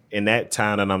that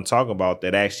time that I'm talking about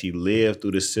that actually lived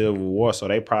through the Civil War, so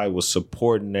they probably was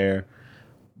supporting their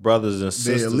brothers and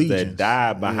sisters that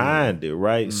died behind it,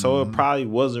 right? Mm-hmm. So it probably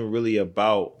wasn't really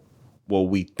about what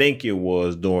we think it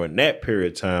was during that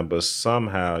period of time, but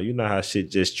somehow, you know how shit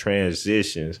just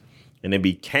transitions, and it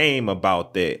became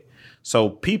about that. So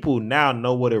people now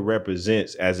know what it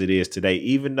represents as it is today,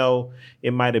 even though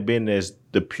it might have been as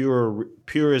the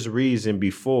purest reason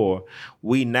before.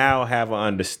 We now have an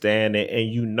understanding, and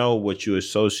you know what you're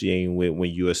associating with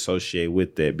when you associate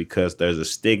with that, because there's a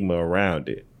stigma around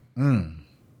it.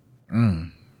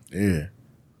 Yeah.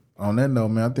 On that note,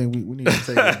 man, I think we need to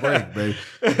take a break, baby.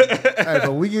 Hey,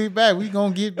 but we get back. We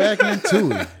gonna get back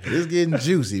into it. It's getting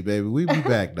juicy, baby. We be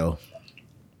back though.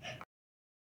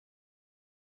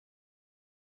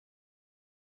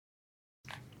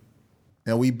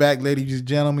 And we back, ladies and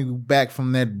gentlemen. We back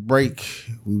from that break.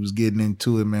 We was getting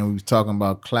into it, man. We was talking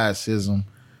about classism.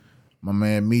 My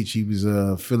man Meech, he was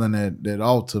feeling that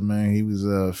altar, man. He was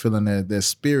feeling that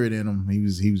spirit in him. He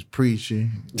was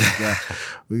preaching.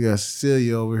 We got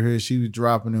Cecilia over here. She was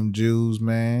dropping them Jews,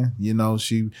 man.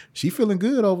 She feeling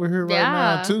good over here right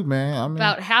now too, man. I mean,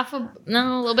 about a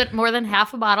little bit more than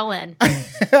half a bottle in.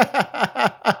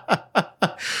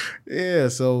 Yeah,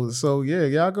 so yeah,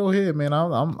 y'all go ahead, man.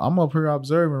 I'm up here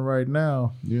observing right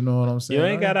now. You know what I'm saying? You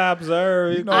ain't gotta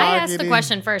observe. I asked the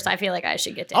question first. I feel like I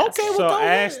should get to ask. Okay, well, so go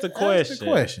ask ahead. the question. Ask the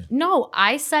question. No,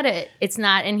 I said it. It's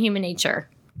not in human nature.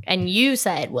 And you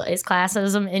said, well, is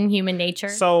classism in human nature?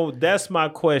 So that's my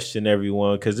question,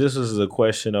 everyone, because this was a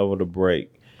question over the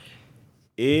break.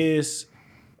 Is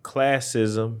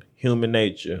classism human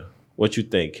nature? What you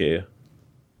think, Kev?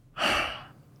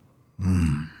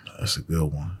 That's a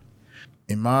good one.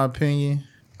 In my opinion,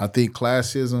 I think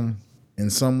classism in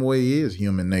some way is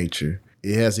human nature.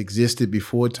 It has existed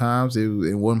before times.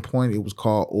 At one point, it was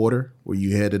called order, where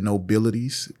you had the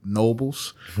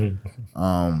nobles. You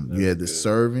had the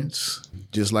servants,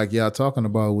 just like y'all talking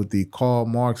about with the Karl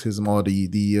Marxism or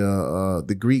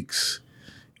the Greeks.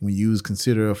 When you was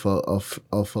considered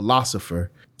a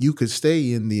philosopher, you could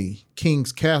stay in the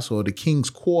king's castle or the king's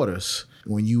quarters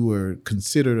when you were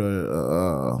considered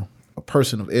a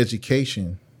person of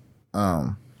education.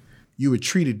 You were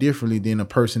treated differently than a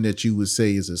person that you would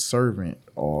say is a servant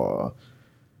or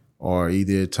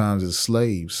either at times a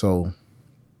slave. So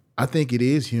I think it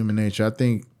is human nature. I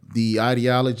think the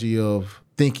ideology of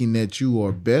thinking that you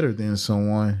are better than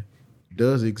someone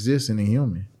does exist in a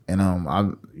human. And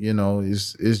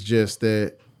it's just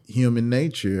that human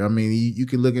nature. I mean, you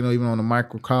can look at it even on a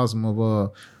microcosm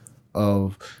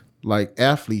of like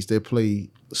athletes that play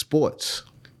sports.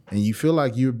 And you feel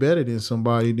like you're better than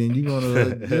somebody, then you're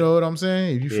gonna, you know what I'm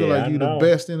saying? If you feel like you're the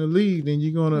best in the league, then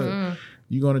you're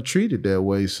gonna treat it that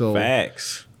way. So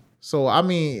facts. So I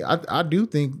mean, I do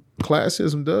think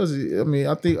classism does. I mean,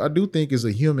 I do think it's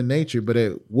a human nature, but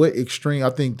at what extreme? I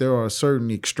think there are certain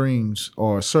extremes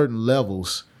or certain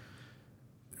levels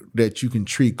that you can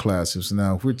treat classism.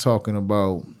 Now, if we're talking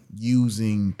about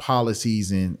using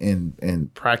policies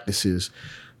and practices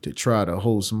to try to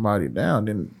hold somebody down,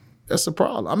 then that's a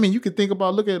problem. I mean, you could think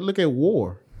about look at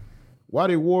war. Why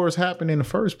did wars happen in the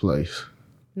first place?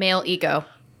 Male ego.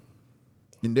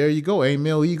 And there you go. Ain't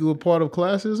male ego a part of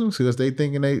classism? Because they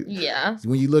thinking they. Yeah.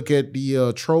 When you look at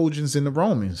the Trojans and the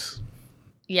Romans.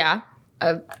 Yeah.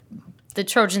 The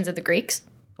Trojans and the Greeks.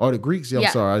 Or the Greeks. Yeah, I'm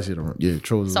sorry. I should have. Yeah,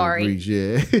 Trojans and the Greeks.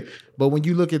 Yeah. But when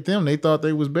you look at them, they thought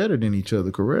they was better than each other,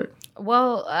 correct?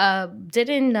 Well,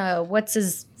 didn't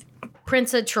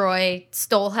Prince of Troy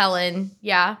stole Helen?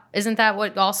 Yeah. Isn't that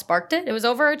what all sparked it? It was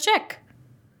over a chick.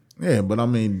 Yeah, but I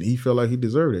mean, he felt like he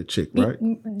deserved that chick, right?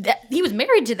 He was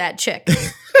married to that chick.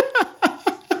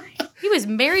 He was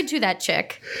married to that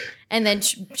chick. And then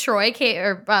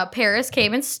Paris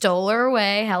came and stole her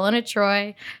away, Helen of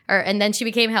Troy. And then she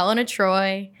became Helen of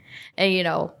Troy. And, it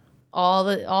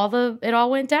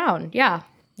all went down. Yeah.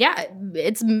 Yeah,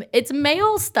 it's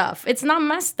male stuff. It's not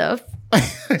my stuff.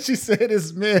 She said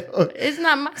it's male. It's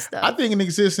not my stuff. I think it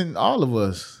exists in all of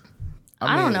us.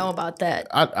 I don't know about that.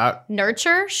 I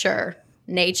Nurture, sure.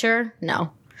 Nature,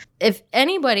 no. If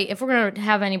we're going to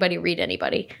have anybody read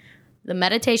anybody, the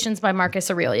Meditations by Marcus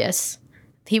Aurelius.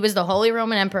 He was the Holy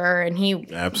Roman Emperor, and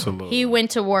he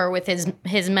went to war with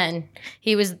his men.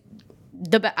 He was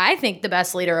I think the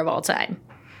best leader of all time,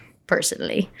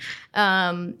 personally.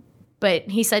 But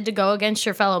he said to go against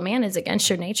your fellow man is against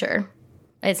your nature.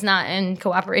 It's not in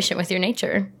cooperation with your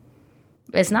nature.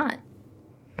 It's not.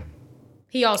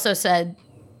 He also said,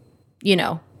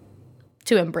 to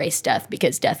embrace death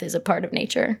because death is a part of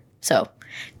nature. So,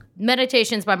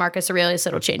 Meditations by Marcus Aurelius,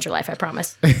 it'll change your life, I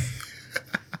promise.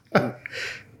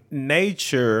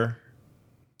 Nature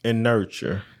and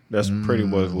nurture. That's pretty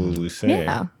much what we were saying.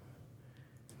 Yeah.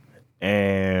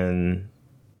 And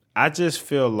I just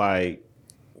feel like,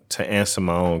 to answer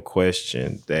my own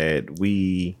question, that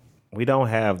we don't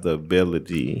have the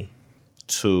ability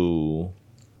to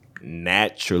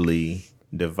naturally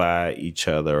divide each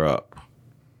other up.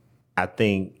 I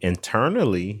think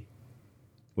internally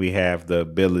we have the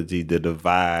ability to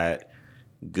divide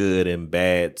good and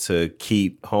bad to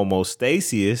keep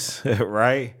homeostasis,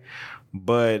 right?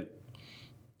 But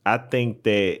I think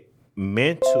that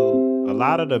a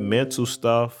lot of the mental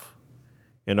stuff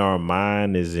in our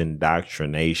mind is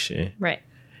indoctrination. Right.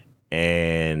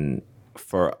 And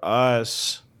for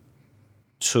us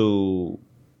to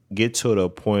get to the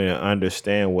point and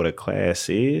understand what a class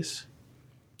is,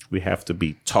 we have to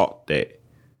be taught that.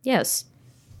 Yes.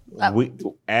 We,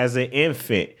 as an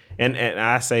infant, and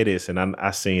I say this, and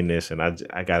I seen this, and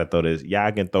I gotta throw this.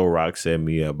 Y'all can throw rocks at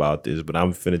me about this, but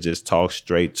I'm finna just talk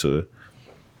straight to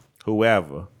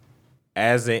whoever.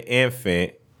 As an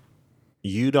infant,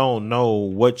 you don't know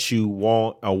what you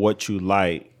want or what you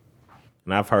like.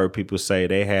 And I've heard people say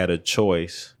they had a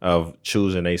choice of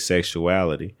choosing their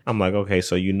sexuality. I'm like, okay,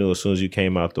 so you knew as soon as you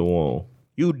came out the womb.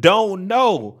 You don't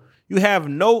know.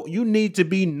 You need to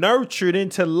be nurtured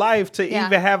into life to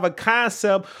even have a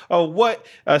concept of what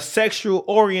a sexual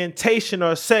orientation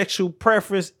or sexual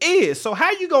preference is. So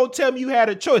how you gonna tell me you had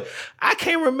a choice? I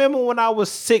can't remember when I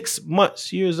was 6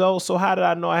 years old. So how did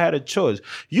I know I had a choice?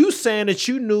 You saying that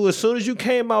you knew as soon as you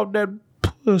came out that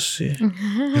pussy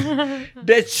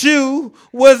that you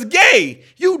was gay.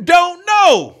 You don't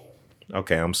know.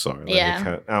 Okay, I'm sorry.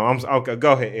 Okay,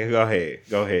 go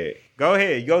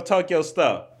ahead. Go talk your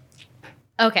stuff.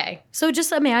 Okay, so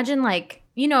just imagine,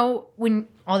 when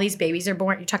all these babies are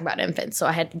born, you're talking about infants, so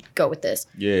I had to go with this.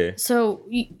 Yeah. So,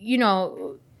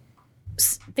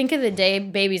 think of the day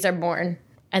babies are born,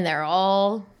 and they're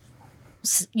all,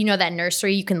 that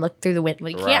nursery, you can look through the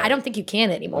window. I don't think you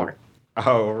can anymore.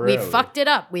 Oh, really? We fucked it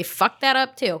up. We fucked that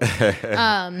up, too.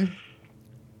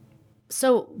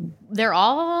 So, they're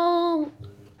all,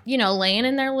 laying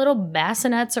in their little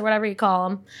bassinets or whatever you call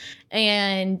them,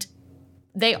 and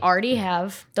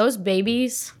those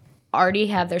babies already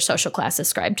have their social class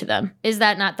ascribed to them. Is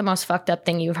that not the most fucked up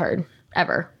thing you've heard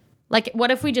ever?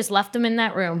 What if we just left them in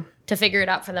that room to figure it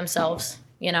out for themselves?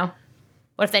 What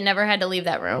if they never had to leave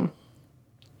that room?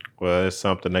 Well, it's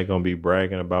something they're going to be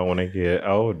bragging about when they get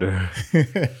older.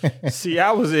 See,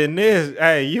 I was in this.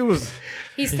 Hey, you was...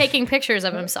 He's taking pictures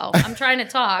of himself. I'm trying to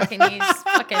talk, and he's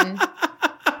fucking...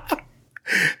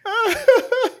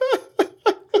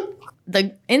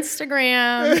 The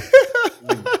Instagram.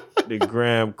 The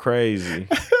gram crazy.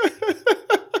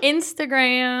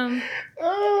 Instagram.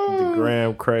 The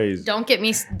gram crazy. Don't get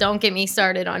me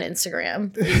started on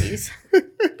Instagram, please.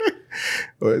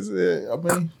 What is it? I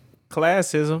mean,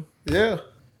 classism. Yeah.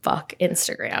 Fuck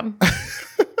Instagram.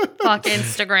 Fuck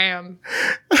Instagram.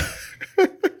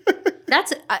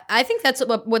 I think that's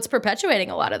what's perpetuating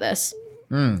a lot of this.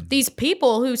 These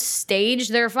people who stage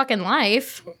their fucking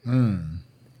life.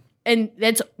 And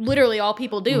that's literally all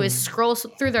people do is scroll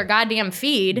through their goddamn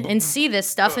feed and see this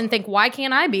stuff and think, why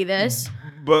can't I be this?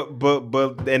 But,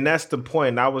 and that's the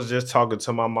point. I was just talking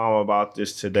to my mom about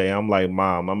this today. I'm like,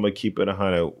 Mom, I'm going to keep it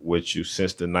 100 with you.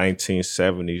 Since the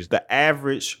 1970s, the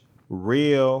average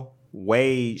real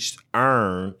wage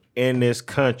earned in this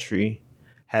country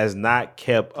has not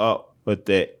kept up with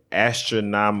the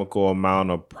astronomical amount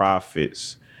of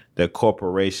profits that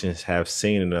corporations have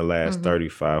seen in the last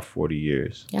 35, 40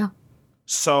 years. Yeah.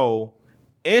 So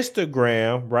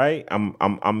Instagram, right?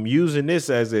 I'm using this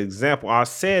as an example. I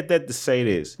said that to say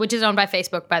this. Which is owned by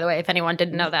Facebook, by the way, if anyone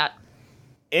didn't know that.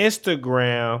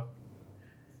 Instagram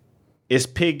is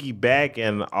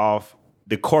piggybacking off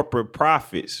the corporate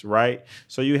profits, right?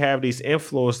 So you have these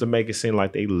influencers to make it seem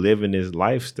like they live in this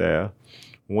lifestyle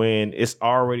when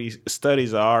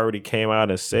studies already came out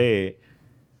and said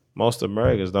most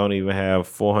Americans don't even have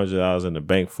 $400 in the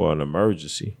bank for an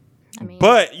emergency.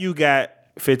 But you got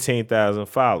 15,000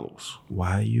 followers.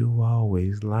 Why you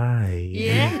always lying?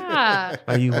 Yeah.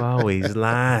 Why you always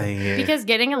lying? Because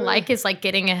getting a like is like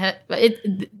getting a hit.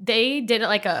 They did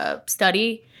like a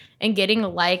study, and getting a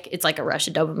like, it's like a rush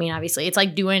of dopamine, obviously. It's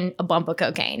like doing a bump of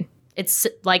cocaine. It's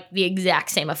like the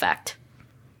exact same effect.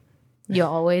 You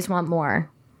always want more.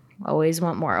 Always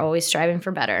want more. Always striving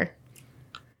for better.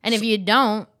 And if you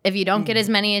don't get as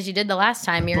many as you did the last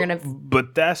time, you're gonna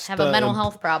have a mental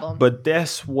health problem. But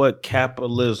that's what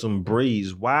capitalism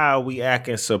breeds. Why are we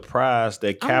acting surprised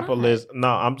that capitalism? No,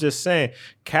 I'm just saying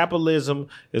capitalism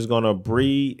is gonna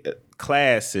breed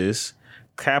classes.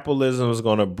 Capitalism is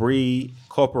gonna breed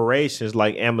corporations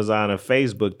like Amazon and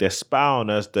Facebook that spy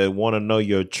on us, that want to know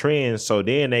your trends, so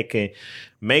then they can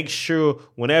make sure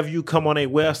whenever you come on their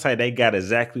website, they got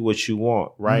exactly what you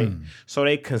want, right? So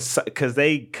they because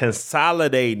they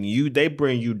consolidating you, they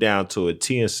bring you down to a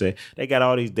T and say they got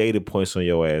all these data points on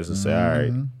your ass and say, all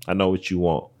right, I know what you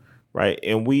want, right?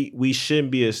 And we shouldn't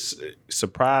be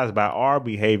surprised by our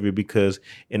behavior, because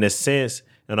in a sense,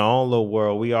 in our own little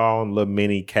world, we are on little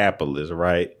mini capitalists,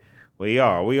 right? We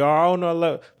are on a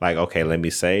level, like, okay, let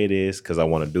me say this because I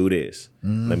want to do this.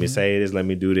 Let me say this, let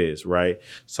me do this, right?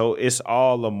 So it's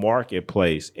all a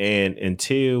marketplace. And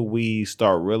until we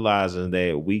start realizing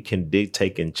that we can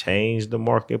dictate and change the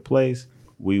marketplace,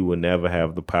 we will never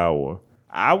have the power.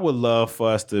 I would love for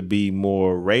us to be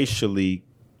more racially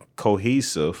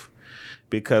cohesive,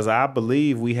 because I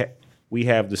believe we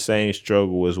have the same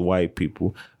struggle as white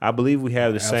people. I believe we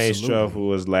have the same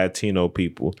struggle as Latino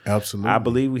people. Absolutely. I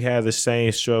believe we have the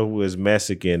same struggle as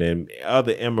Mexican and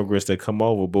other immigrants that come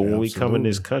over. But when we come in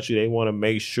this country, they want to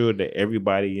make sure that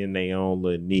everybody in their own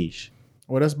little niche.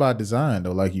 Well, that's by design,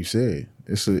 though. Like you said,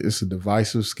 it's a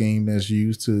divisive scheme that's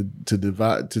used to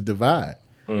divide.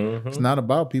 It's not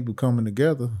about people coming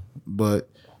together, but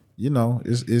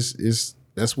it's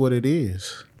that's what it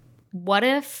is. What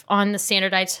if on the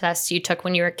standardized tests you took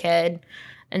when you were a kid,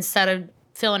 instead of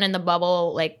filling in the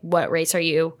bubble, like what race are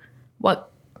you, what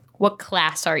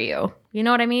class are you? You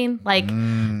know what I mean? Like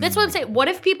that's what I'm saying. What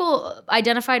if people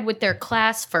identified with their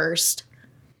class first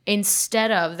instead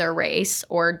of their race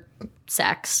or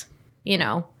sex? You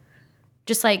know,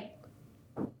 just like,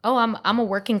 oh, I'm a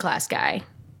working class guy.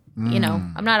 You know,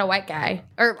 I'm not a white guy,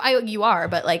 or you are,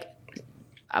 but like.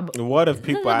 What if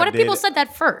people? What if people said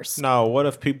that first? No. What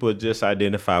if people just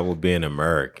identify with being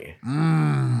American?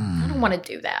 I don't want to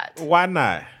do that. Why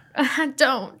not? I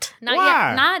don't. Not Why?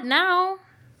 yet. Not now.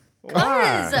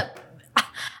 Why?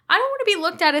 I don't want to be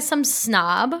looked at as some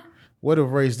snob. What if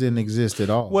race didn't exist at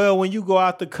all? Well, when you go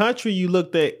out the country, you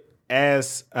looked at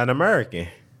as an American.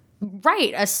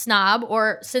 Right, a snob,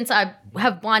 or since I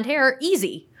have blonde hair,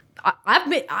 easy.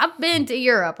 I've been to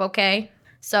Europe, okay?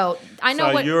 So I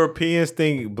know what Europeans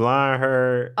think blonde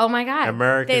hair. Oh my God,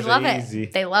 Americans they love are it. easy.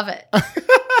 They love it.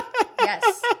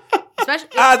 Yes, especially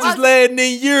I just landed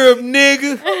in Europe,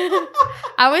 nigga.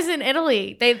 I was in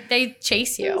Italy. They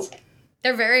chase you.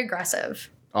 They're very aggressive.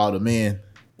 All the men.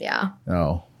 Yeah.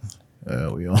 Oh,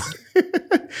 we all.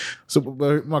 So,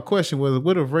 but my question was,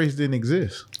 what if race didn't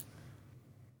exist?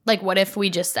 Like, what if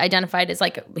we just identified as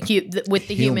like with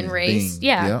the human race? Being.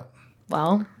 Yeah. Yep.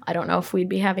 Well, I don't know if we'd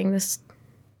be having this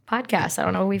podcast. I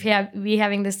don't know if we'd be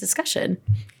having this discussion.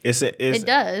 It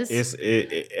does.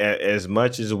 As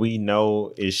much as we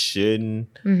know it shouldn't,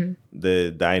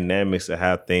 the dynamics of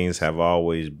how things have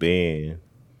always been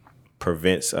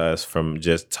prevents us from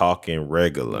just talking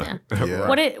regular. Yeah. Yeah.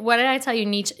 What did I tell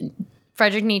you?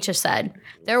 Friedrich Nietzsche said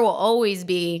there will always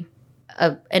be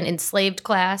an enslaved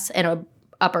class and an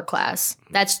upper class.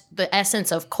 That's the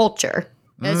essence of culture.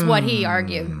 Is what he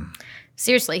argued.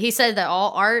 Seriously, he said that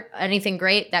all art, anything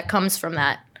great, that comes from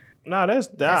that. No, that's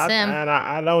him. And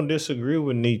I don't disagree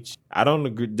with Nietzsche. I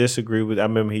don't disagree with. I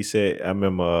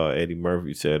remember Eddie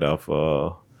Murphy said off.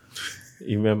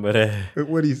 You remember that?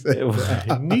 What did he say?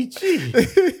 Nietzsche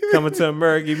coming to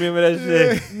America. You remember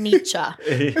that shit? Nietzsche.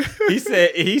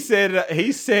 he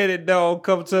said it though.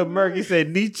 Come to America. He said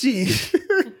Nietzsche.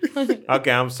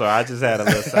 Okay, I'm sorry. I just had a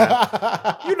little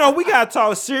side. We gotta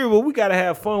talk serious, but we gotta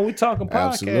have fun. We talking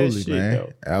podcast Absolutely, shit, man. though.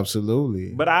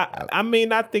 Absolutely. But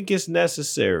I think it's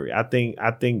necessary. I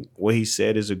think what he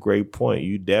said is a great point.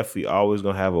 You definitely always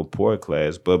gonna have a poor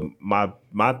class, but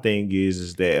my thing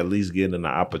is that at least getting an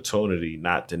opportunity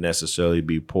not to necessarily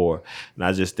be poor. And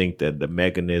I just think that the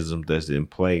mechanism that's in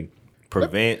play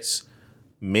prevents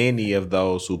many of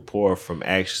those who poor from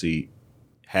actually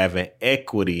having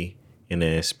equity in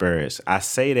the experience. I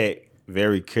say that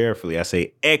very carefully. I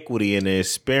say equity in the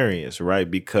experience, right?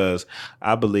 Because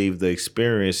I believe the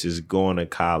experience is going to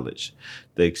college.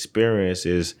 The experience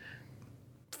is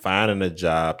finding a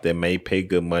job that may pay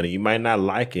good money. You might not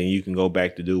like it, and you can go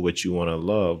back to do what you want to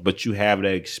love, but you have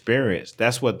that experience.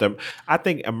 That's what I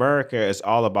think America is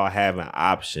all about, having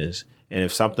options. And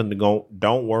if something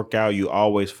don't work out, you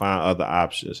always find other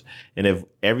options. And if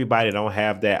everybody don't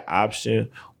have that option,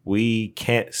 we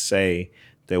can't say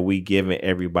that we giving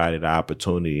everybody the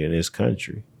opportunity in this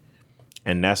country.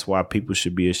 And that's why people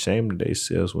should be ashamed of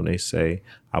themselves when they say,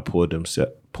 I pull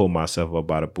myself up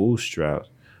by the bootstraps.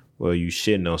 Well, you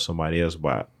shitting on somebody else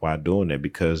by doing that,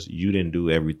 because you didn't do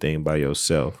everything by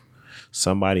yourself.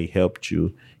 Somebody helped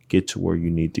you get to where you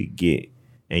need to get.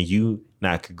 And you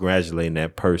not congratulating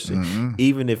that person,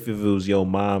 even if it was your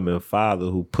mom and father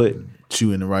who put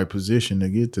you in the right position to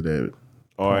get to that.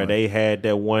 Or they had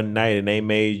that one night and they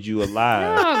made you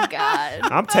alive. Oh God!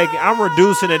 I'm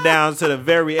reducing it down to the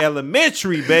very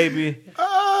elementary, baby.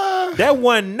 That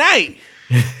one night.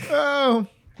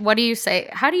 What do you say?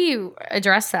 How do you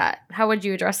address that? How would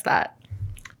you address that?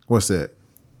 What's that?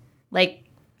 Like,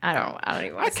 I don't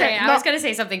even want to say it. I was going to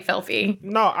say something filthy.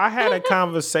 No, I had a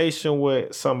conversation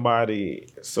with somebody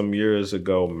some years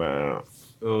ago, man.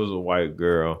 It was a white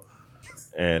girl.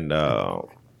 And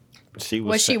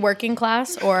was she working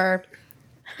class or?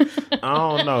 I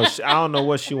don't know. I don't know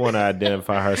what she want to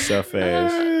identify herself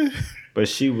as. But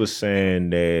she was saying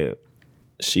that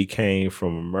she came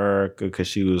from America because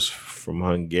she was from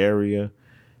Hungary.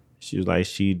 She was like,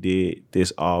 she did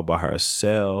this all by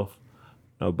herself.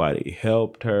 Nobody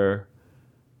helped her.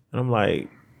 And I'm like,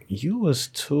 you was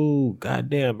too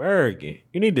goddamn arrogant.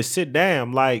 You need to sit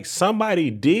down. Like,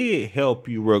 somebody did help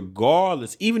you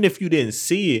regardless. Even if you didn't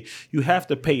see it, you have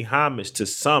to pay homage to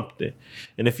something.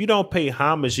 And if you don't pay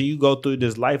homage and you go through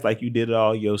this life like you did it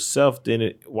all yourself,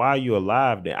 then why are you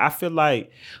alive then? I feel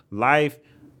like life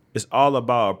is all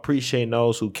about appreciating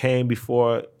those who came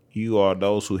before you or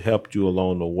those who helped you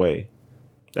along the way.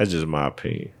 That's just my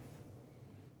opinion.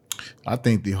 I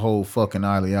think the whole fucking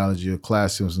ideology of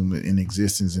classism in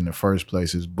existence in the first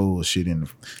place is bullshit.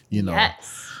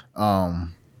 Yes. To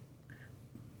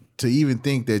even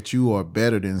think that you are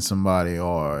better than somebody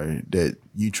or that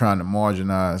you trying to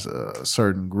marginalize a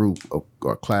certain group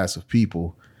or class of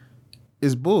people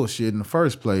is bullshit in the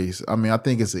first place. I mean, I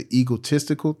think it's an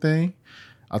egotistical thing.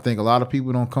 I think a lot of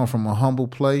people don't come from a humble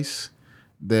place.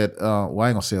 That I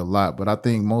ain't gonna say a lot, but I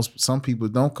think some people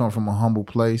don't come from a humble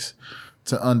place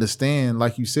to understand,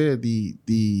 like you said, the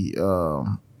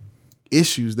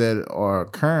issues that are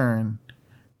occurring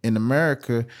in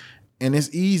America. And it's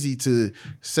easy to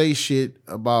say shit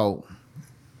about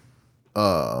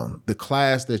the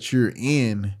class that you're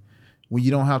in when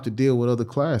you don't have to deal with other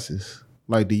classes.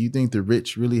 Like, do you think the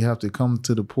rich really have to come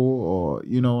to the poor, or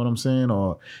you know what I'm saying?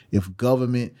 Or if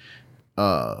government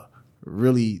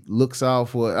really looks out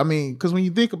for it. I mean, because when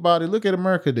you think about it, look at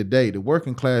America today. The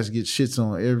working class gets shits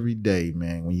on every day,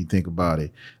 man, when you think about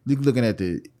it. Looking at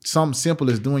something simple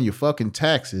as doing your fucking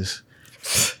taxes.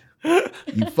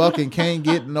 You fucking can't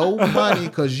get no money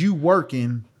because you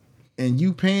working and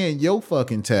you paying your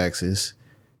fucking taxes.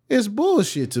 It's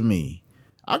bullshit to me.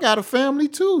 I got a family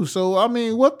too. So, I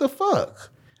mean, what the fuck?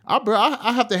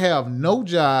 I have to have no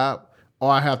job,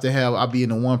 or I'll be in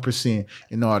the 1%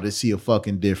 in order to see a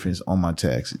fucking difference on my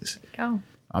taxes. Go.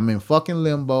 I'm in fucking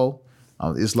limbo.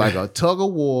 It's like a tug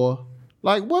of war.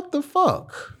 Like, what the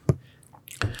fuck?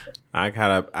 I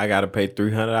gotta pay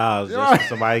 $300 just for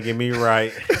somebody get me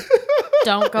right.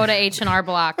 Don't go to H&R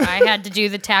Block. I had to do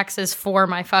the taxes for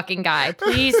my fucking guy.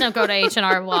 Please don't go to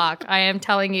H&R Block. I am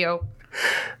telling you.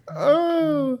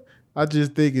 I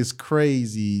just think it's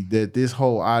crazy that this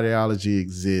whole ideology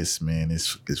exists, man.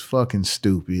 It's fucking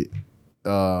stupid.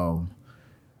 That's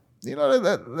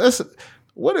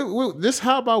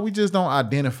how about we just don't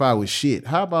identify with shit?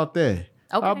 How about that?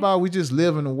 Okay. How about we just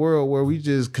live in a world where we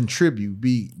just contribute,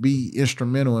 be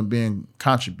instrumental in being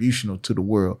contributional to the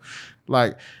world?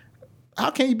 Like, how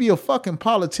can you be a fucking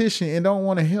politician and don't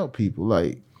want to help people?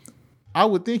 Like, I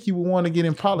would think you would want to get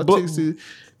in politics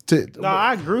No,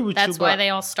 I agree with you. That's why they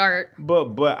all start.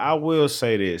 But I will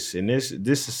say this, and this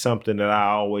is something that I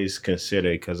always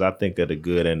consider, because I think of the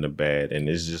good and the bad, and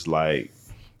it's just like,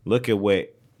 look at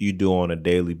what you do on a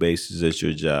daily basis at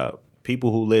your job.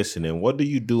 People who listening, what do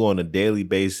you do on a daily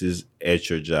basis at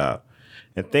your job?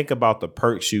 And think about the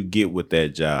perks you get with that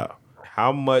job.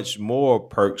 How much more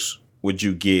perks would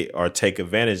you get or take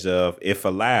advantage of if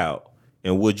allowed?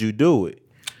 And would you do it?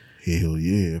 Hell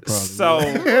yeah, probably. So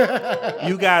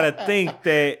you gotta think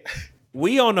that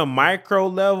we on a micro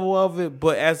level of it,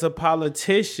 but as a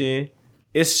politician,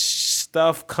 it's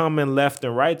stuff coming left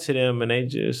and right to them, and they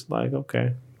just like,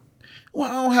 okay. Well,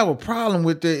 I don't have a problem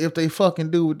with that if they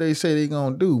fucking do what they say they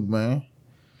gonna do, man.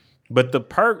 But the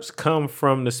perks come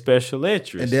from the special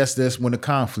interest. And that's when the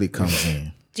conflict comes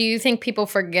in. Do you think people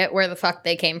forget where the fuck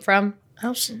they came from?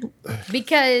 Absolutely.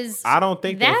 Because I don't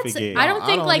think they forget. I don't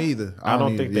think like either. I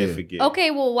don't think they forget.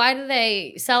 Okay, well, why do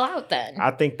they sell out then?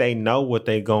 I think they know what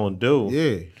they gonna do.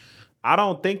 Yeah. I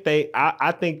don't think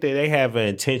I think that they have an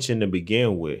intention to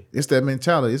begin with. It's that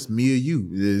mentality. It's me or you.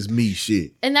 It's me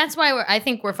shit. And that's why I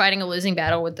think we're fighting a losing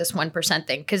battle with this 1%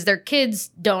 thing, because their kids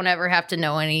don't ever have to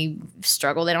know any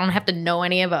struggle. They don't have to know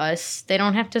any of us. They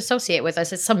don't have to associate with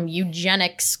us. It's some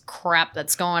eugenics crap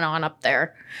that's going on up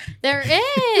there. There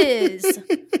is.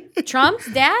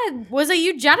 Trump's dad was a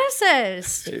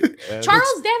eugenicist.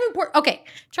 Charles Davenport. Okay.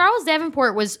 Charles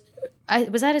Davenport was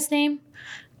that his name?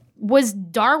 Was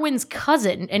Darwin's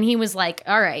cousin, and he was like,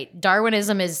 all right,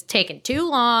 Darwinism is taking too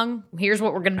long. Here's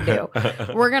what we're gonna do.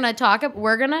 We're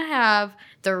gonna have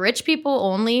the rich people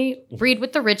only breed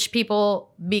with the rich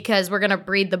people because we're gonna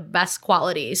breed the best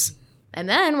qualities. And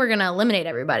then we're gonna eliminate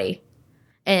everybody.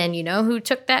 And you know who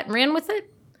took that and ran with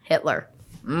it? Hitler.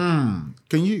 Can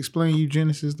you explain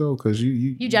eugenics though? Because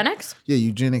you Eugenics? Yeah,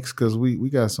 eugenics, because we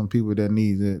got some people that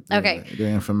need the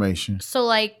information. So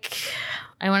like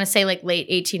I want to say like late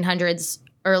 1800s,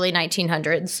 early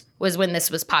 1900s was when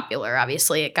this was popular.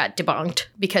 Obviously, it got debunked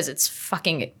because it's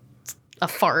fucking a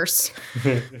farce.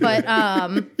 But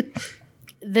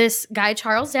this guy,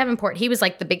 Charles Davenport, he was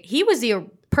like he was the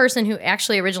person who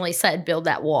actually originally said, build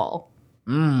that wall.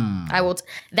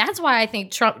 That's why I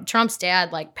think Trump's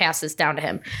dad like passed this down to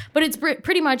him. But it's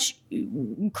pretty much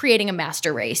creating a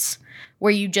master race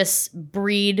where you just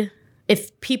breed.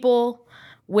 If people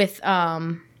with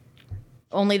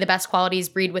only the best qualities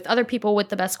breed with other people with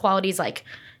the best qualities, like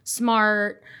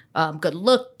smart, good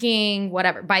looking,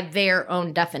 whatever, by their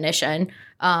own definition,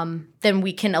 then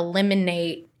we can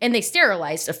eliminate. And they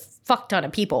sterilized a fuck ton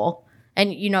of people.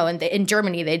 And, you know, in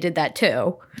Germany, they did that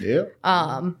too. Yeah.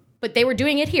 But they were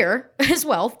doing it here as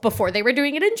well before they were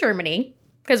doing it in Germany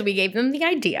because we gave them the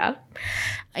idea.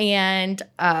 And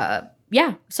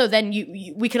yeah, so then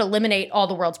we could eliminate all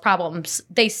the world's problems.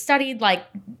 They studied like,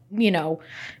 you know,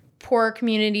 poor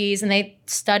communities, and they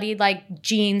studied like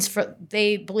genes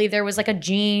they believe there was like a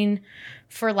gene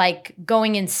for like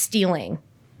going and stealing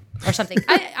or something.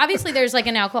 Obviously there's like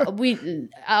an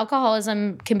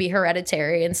alcoholism can be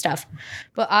hereditary and stuff,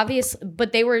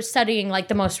 but they were studying like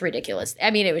the most ridiculous. I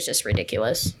mean, it was just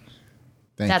ridiculous.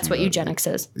 That's what eugenics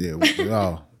is. Yeah,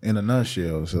 in a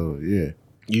nutshell. So yeah,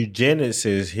 eugenics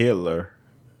is Hitler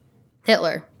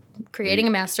creating a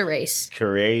master race.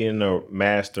 Creating a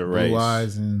master race. Blue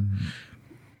eyes and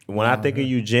when I think of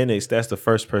eugenics, that's the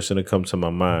first person to come to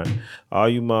my mind. All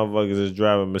you motherfuckers is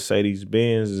driving Mercedes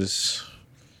Benz is.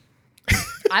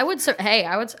 I would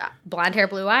blonde hair,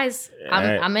 blue eyes.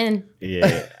 I'm in.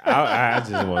 Yeah, I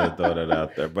just want to throw that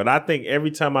out there. But I think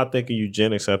every time I think of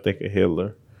eugenics, I think of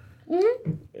Hitler.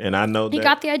 Mm-hmm. And I know he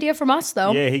got the idea from us,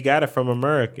 though. Yeah, he got it from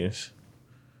Americans.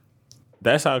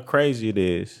 That's how crazy it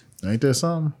is. Ain't that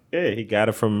something? Yeah, he got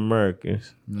it from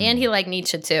Americans. And he liked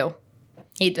Nietzsche, too.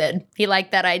 He did. He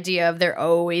liked that idea of there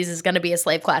always is going to be a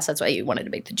slave class. That's why he wanted to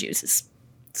make the Jews as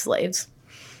slaves.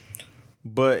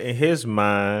 But in his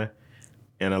mind,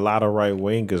 and a lot of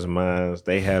right-wingers' minds,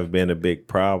 they have been a big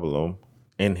problem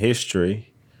in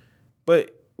history.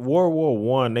 But World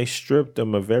War I, they stripped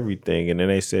them of everything, and then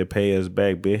they said, pay us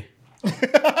back, bitch.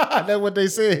 That's what they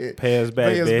said. Pay us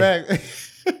back, bitch.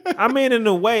 I mean, in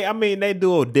a way, they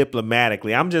do it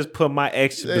diplomatically. I'm just putting my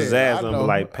extra pizzazz on,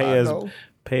 like, pay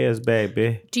us back,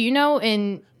 bitch. Do you know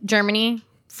in Germany,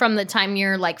 from the time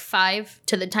you're like 5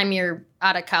 to the time you're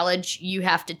out of college, you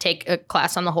have to take a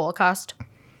class on the Holocaust?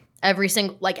 Every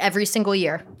single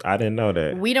year. I didn't know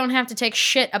that. We don't have to take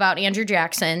shit about Andrew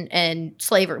Jackson and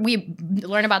slavery. We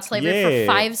learn about slavery for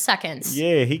 5 seconds.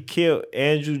 Yeah, he killed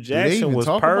Andrew Jackson was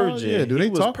purging. Do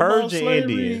they talk about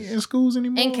slavery Indians in schools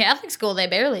anymore? In Catholic school, they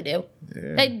barely do.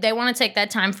 Yeah. They want to take that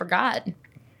time for God.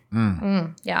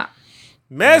 Yeah.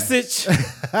 Message.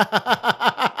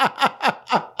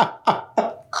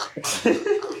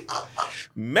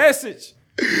 Message.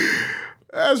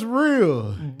 That's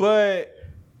real. But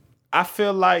I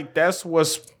feel like that's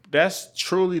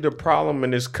truly the problem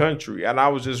in this country. And I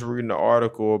was just reading an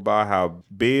article about how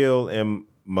Bill and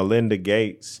Melinda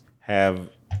Gates have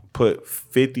put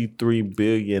 $53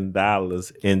 billion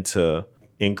into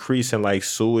increasing like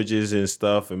sewages and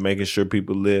stuff and making sure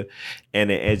people live and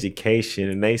in education.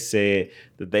 And they said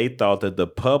that they thought that the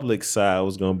public side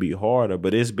was going to be harder,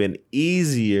 but it's been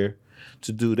easier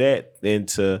to do that than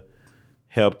to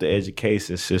help the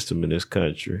education system in this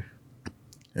country.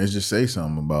 Let's just say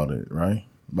something about it, right?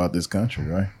 About this country,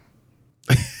 right?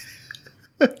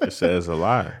 It says a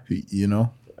lot. You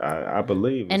know? I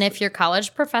believe. And if your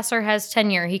college professor has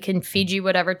tenure, he can feed you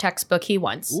whatever textbook he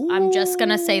wants. I'm just going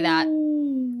to say that.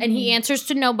 And he answers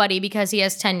to nobody because he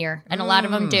has tenure. And a lot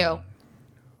of them do.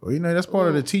 Well, that's part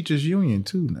of the teachers union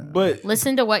too now. But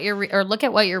listen to what you're or look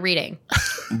at what you're reading.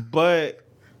 But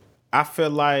I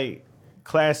feel like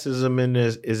classism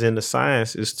is in the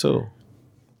sciences too.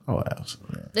 Oh,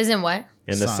 absolutely. Isn't what?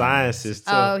 In the sciences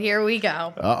too. Oh, here we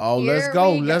go. Let's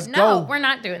go. Let's go. No, we're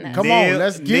not doing that. Come on,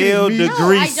 let's get Neil it. deGrasse. No,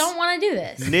 I don't want to do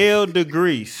this. Neil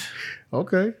deGrasse.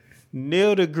 Okay.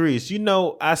 Neil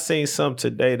deGrasse. I seen something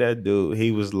today. That dude,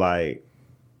 he was like,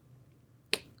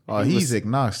 he's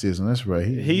agnosticism. That's right.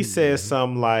 He said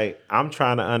something like, I'm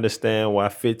trying to understand why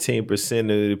 15% of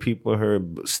the people here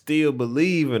still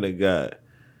believe in a God.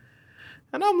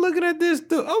 And I'm looking at this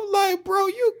dude. I'm like, bro,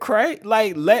 you crazy.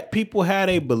 Like, let people have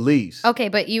their beliefs. Okay,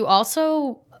 but you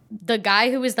also, the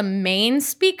guy who was the main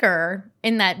speaker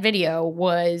in that video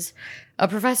was a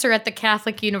professor at the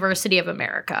Catholic University of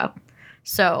America.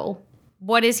 So,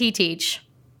 what does he teach?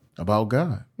 About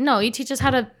God. No, he teaches how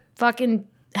to fucking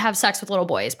have sex with little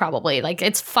boys, probably. Like,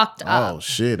 it's fucked up. Oh,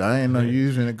 shit. I didn't know you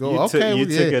was going to go. You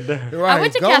took it down. Right, I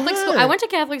went to Catholic school. I went to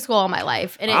Catholic school all my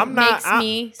life, and it makes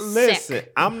me listen,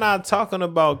 sick. I'm not talking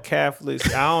about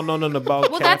Catholics. I don't know nothing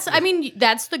about Well, Catholics.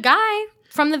 that's the guy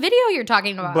from the video you're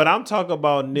talking about. But I'm talking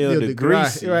about Neil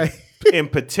deGrasse. Right. In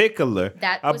particular,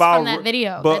 That was from that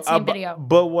video, that same video.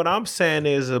 But what I'm saying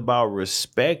is about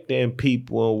respecting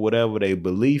people and whatever their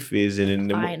belief is,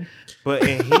 Fine. But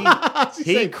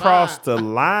he crossed the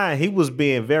line. He was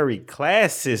being very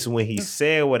classist when he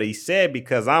said what he said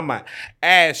because I'm an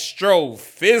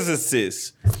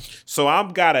astrophysicist, so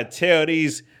I'm gotta tell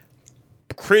these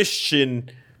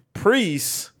Christian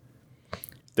priests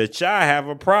that y'all have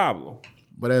a problem.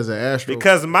 But as an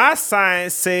because my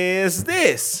science says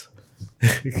this.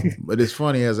 But it's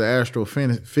funny, as an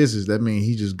astrophysicist, that means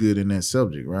he's just good in that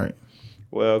subject, right?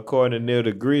 Well, according to Neil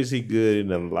deGrasse, he good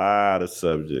in a lot of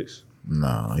subjects.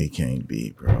 No, he can't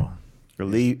be, bro.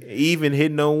 Even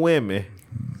hitting on women.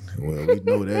 Well, we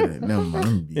know that. Never mind.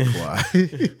 Let me be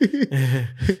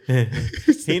quiet.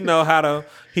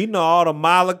 He know all the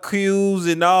molecules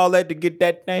and all that to get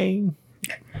that thing.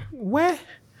 What?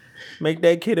 Make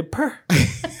that kid a purr.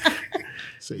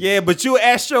 Yeah, but you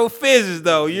astrophysicist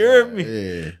though. You heard me?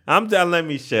 Yeah. Let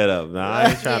me shut up. Now I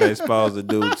ain't trying to expose the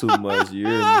dude too much. You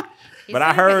heard me? But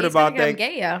I heard about that.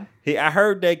 I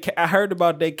heard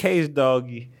about that case,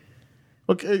 doggy.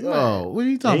 Okay. Oh, what are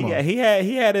you talking about? He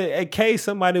had a case.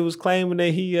 Somebody was claiming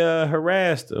that he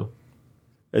harassed her,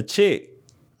 a chick.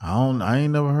 I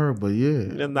ain't never heard, but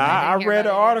yeah. I read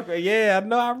an article. Yeah, I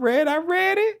know. I read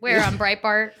it. Where on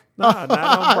Breitbart? No, not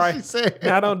on Breitbart.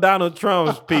 Not on Donald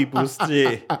Trump's people.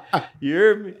 Shit. You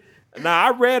heard me? Now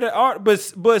I read an article,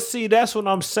 but see, that's what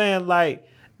I'm saying. Like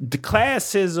the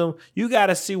classism, you got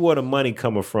to see where the money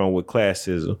coming from with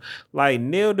classism. Like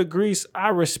Neil deGrasse, I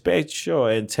respect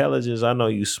your intelligence. I know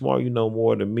you smart. You know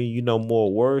more than me. You know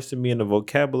more words than me in the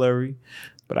vocabulary.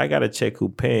 But I got to check who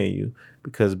paying you.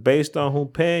 Because based on who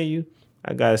paying you,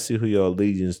 I got to see who your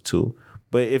allegiance to.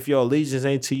 But if your allegiance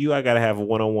ain't to you, I got to have a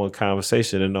one-on-one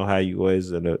conversation and know how you are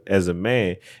as a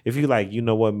man. If you like, you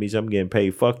know what, Meech, I'm getting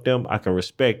paid, fuck them, I can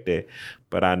respect that.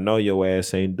 But I know your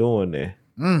ass ain't doing that.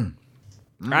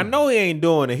 I know he ain't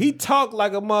doing it. He talk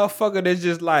like a motherfucker that's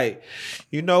just like,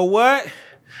 you know what?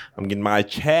 I'm getting my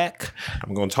check.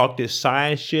 I'm going to talk this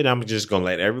science shit. I'm just going to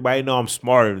let everybody know I'm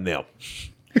smarter than them.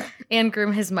 And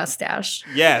groom his mustache.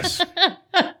 Yes.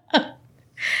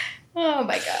 Oh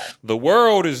my God. The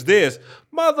world is this.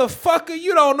 Motherfucker,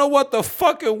 you don't know what the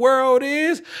fucking world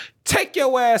is? Take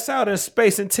your ass out in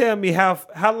space and tell me how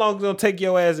long it's gonna take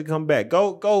your ass to come back.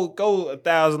 Go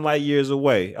 1,000 light years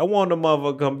away. I want the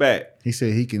motherfucker to come back. He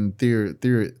said he can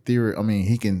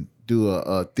he can do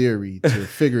a theory to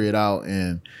figure it out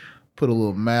and put a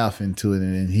little math into it,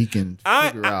 and then he can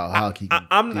figure out how he can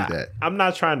do that. I'm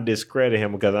not trying to discredit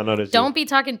him because I know that.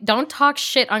 Don't talk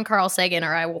shit on Carl Sagan,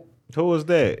 or I will. Who was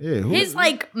that? Yeah, his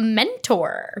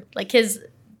mentor,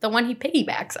 the one he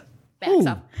piggybacks up.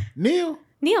 Neil.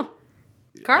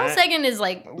 Carl Sagan is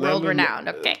world renowned.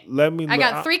 Okay. I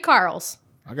got 3 Carls.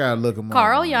 I gotta look him up.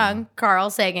 Carl Jung, Carl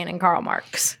Sagan, and Karl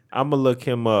Marx. I'm gonna look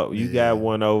him up. You got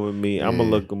one over me. I'm gonna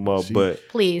look him up, but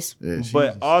please.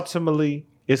 But ultimately,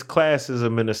 it's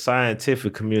classism in the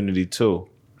scientific community too.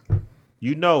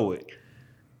 You know it.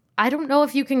 I don't know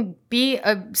if you can be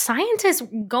a scientist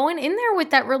going in there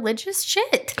with that religious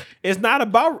shit. It's not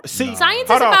about Science is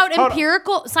about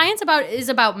empirical. Science is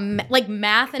about like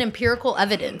math and empirical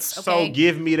evidence. Okay? So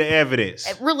give me the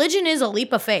evidence. Religion is a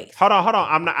leap of faith. Hold on. Hold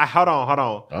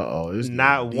on. Uh-oh.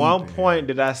 Not one point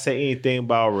did I say anything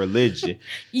about religion.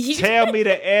 Tell me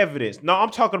the evidence. No,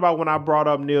 I'm talking about when I brought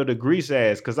up Neil deGrasse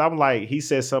ass, because I'm like, he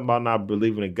said something about not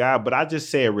believing in God, but I just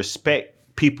said respect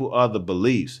people other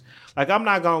beliefs. Like, I'm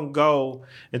not gonna go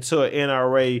into an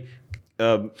NRA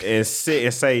and sit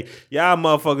and say, y'all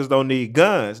motherfuckers don't need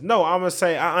guns. No, I'm gonna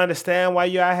say, I understand why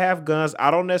y'all have guns.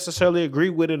 I don't necessarily agree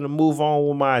with it and move on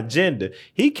with my agenda.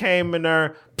 He came in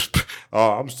there,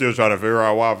 I'm still trying to figure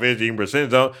out why 15%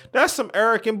 don't. That's some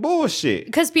arrogant bullshit.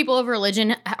 Because people of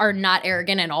religion are not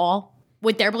arrogant at all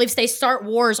with their beliefs. They start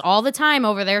wars all the time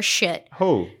over their shit.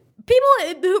 Who?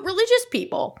 Religious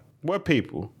people. What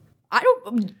people? I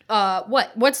don't.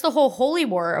 What's the whole holy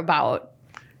war about?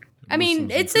 I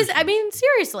mean, it's just. I mean,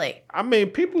 seriously. I mean,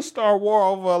 people start war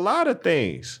over a lot of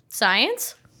things.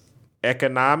 Science.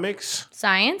 Economics.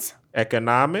 Science.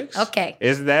 Economics. Okay.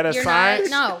 Is that a science?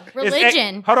 No,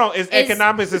 religion. Hold on. Is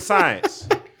economics a science?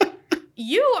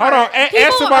 Hold on.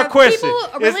 Answer my question.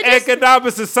 Is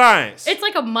economics a science? It's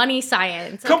like a money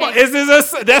science. Come on.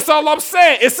 That's all I'm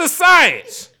saying. It's a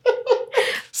science.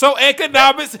 So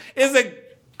economics is a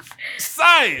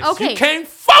science. Okay. You can't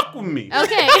fuck with me.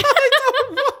 Okay.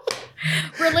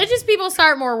 Religious people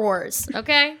start more wars,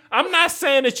 okay? I'm not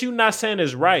saying that you're not saying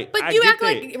it's right. But you act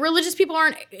like religious people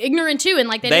aren't ignorant too, and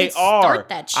like they didn't start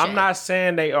that shit. I'm not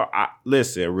saying they are.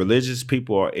 Listen, religious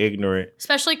people are ignorant.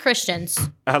 Especially Christians.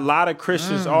 A lot of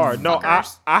Christians are. No,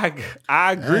 I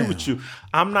agree with you.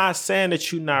 I'm not saying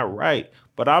that you're not right,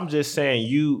 but I'm just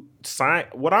saying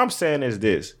what I'm saying is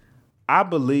this. I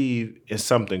believe in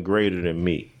something greater than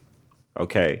me.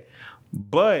 Okay?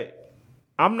 But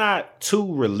I'm not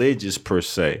too religious per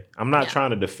se. I'm not trying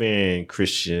to defend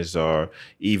Christians or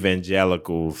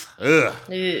evangelicals. Ugh.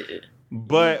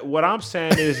 But what I'm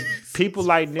saying is people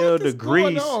like Neil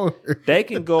deGrasse, they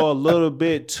can go a little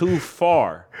bit too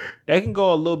far. I agree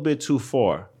with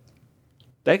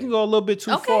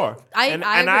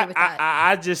that.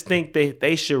 I just think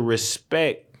they should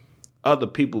respect other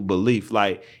people's belief.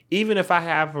 Like, even if I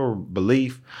have a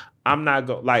belief, I'm not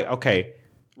going, like, okay,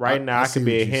 right now I could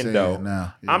be a Hindu.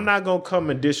 Yeah. I'm not going to come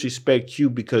and disrespect you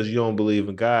because you don't believe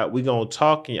in God. We're going to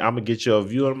talk and I'm going to get your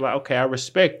view. And I'm like, okay, I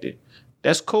respect it.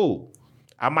 That's cool.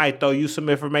 I might throw you some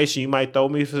information. You might throw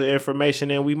me some information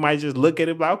and we might just look at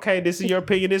it like, okay, this is your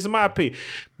opinion. This is my opinion.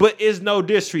 But it's no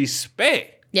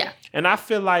disrespect. Yeah. And I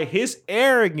feel like his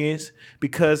arrogance,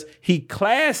 because he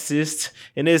classist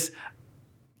and this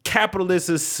capitalist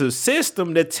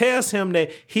system that tells him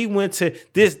that he went to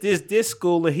this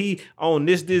school and he on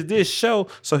this show,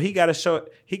 so he got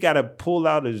to pull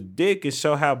out his dick and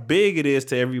show how big it is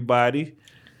to everybody.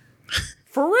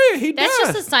 For real, that's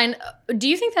just a sign. Do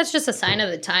you think that's just a sign of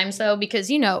the times though?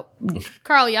 Because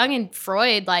Carl Jung and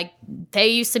Freud, like, they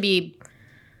used to be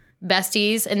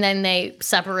besties and then they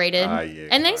separated,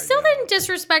 and they still didn't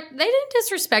disrespect. They didn't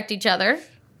disrespect each other.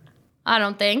 I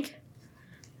don't think.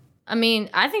 I mean,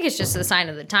 I think it's just a sign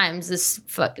of the times. This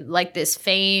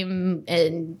fame,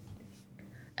 and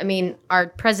I mean, our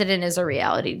president is a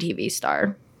reality TV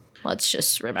star. Let's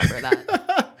just remember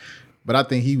that. But I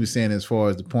think he was saying, as far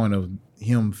as the point of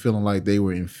him feeling like they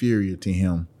were inferior to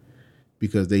him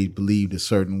because they believed a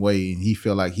certain way, and he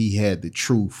felt like he had the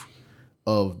truth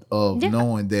of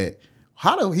knowing that.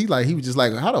 He was just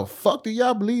like, how the fuck do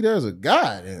y'all believe there's a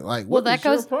God? And like, what's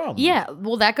your problem? Yeah,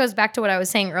 well, that goes back to what I was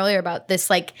saying earlier about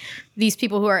this, like, these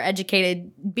people who are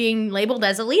educated being labeled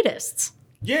as elitists.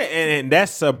 Yeah, and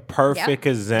that's a perfect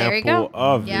example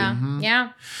of it.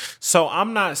 Yeah. So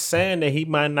I'm not saying that he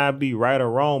might not be right or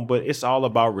wrong, but it's all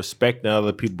about respecting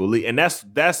other people's belief. And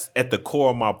that's at the core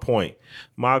of my point.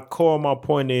 My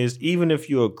point is, even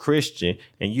if you're a Christian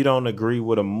and you don't agree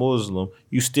with a Muslim,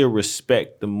 you still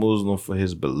respect the Muslim for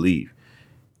his belief.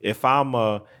 If I'm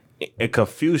a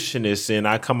Confucianist and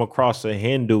I come across a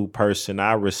Hindu person,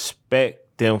 I respect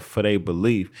them for their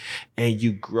belief, and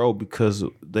you grow, because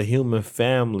the human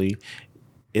family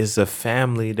is a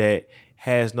family that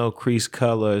has no crease,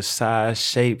 color, size,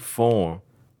 shape, form.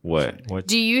 What?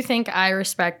 Do you think I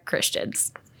respect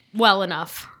Christians well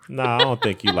enough? No, I don't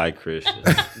think you like Christians.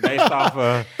 Based off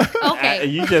of okay,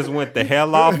 you just went the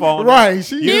hell off on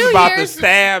right. You was about to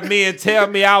stab me and tell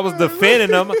me I was defending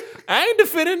them. I ain't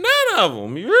defending none of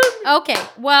them. Okay,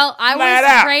 well, I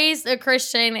was raised a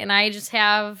Christian, and I just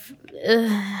have.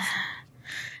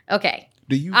 Okay.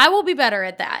 I will be better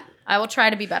at that. I will try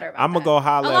to be better. I'm gonna go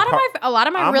holler. A lot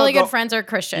of my really good friends are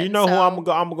Christian. You know who I'm gonna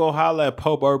go? I'm gonna go holler at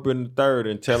Pope Urban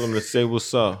III and tell him to say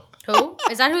what's up. Who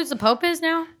is that? Who's the Pope is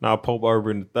now? Now Pope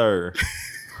Urban III.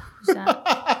 Who's that?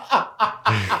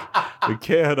 The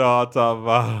kid all talking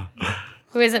about.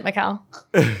 Who is it, Mikkel?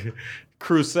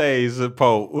 Crusades of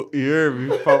Pope. You hear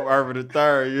me? Pope Urban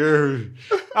III. You hear me?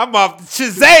 I'm off the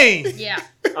Shazam. Yeah.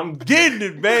 I'm getting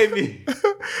it, baby.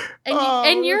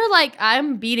 And you're like,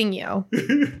 I'm beating you.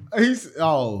 She's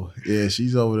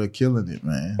over there killing it,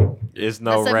 man. It's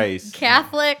no That's a race.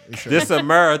 Catholic. This a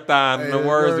marathon, in the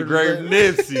words of great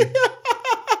Nipsey.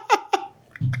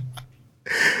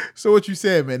 So what you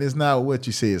said, man, it's not what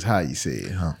you say, it's how you say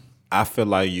it, huh? I feel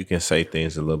like you can say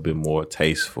things a little bit more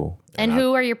tasteful. And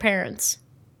who are your parents?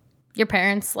 Your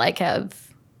parents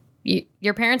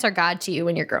your parents are God to you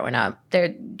when you're growing up.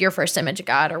 They're your first image of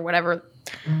God or whatever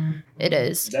it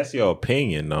is. That's your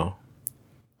opinion, though.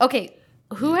 Okay,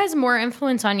 who has more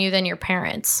influence on you than your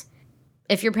parents?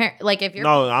 If your parent,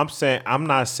 No, I'm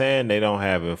not saying they don't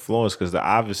have influence because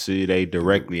obviously they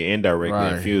directly,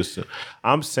 indirectly infuse them.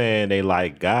 I'm saying they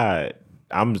like God.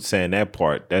 I'm saying that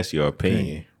part. That's your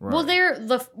opinion. Right.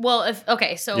 Well,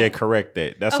 so yeah, correct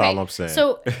that. That's all I'm saying.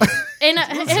 So, okay.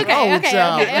 That's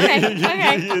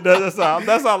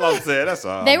all I'm saying. That's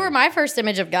all. They were my first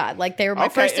image of God. Like they were my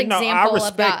first example I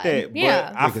respect of God. that.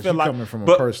 Yeah, I feel like coming from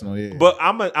a personal. Yeah. But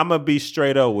I'm gonna be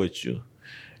straight up with you.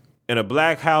 In a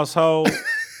black household,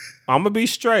 I'm gonna be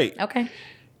straight. Okay.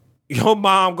 Your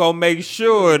mom gonna make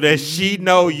sure that she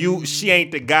know she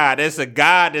ain't the God. That's a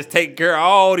God that's taking care of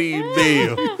all these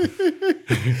bills.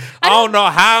 I don't know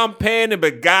how I'm paying it,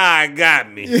 but God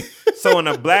got me. So in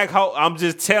a black hole, I'm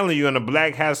just telling you, in a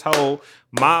black household,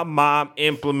 my mom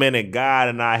implemented God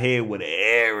in our head with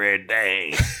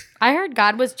everything. I heard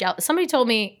God was jealous. Somebody told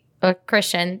me, a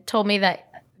Christian told me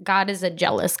that God is a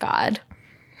jealous God.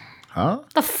 Huh?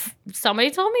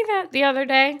 Somebody told me that the other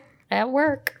day at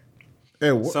work.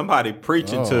 Somebody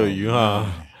preaching to you, huh?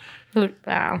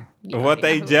 What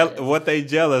they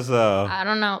jealous of? I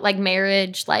don't know, like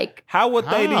marriage, like how would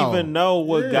they even know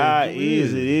what God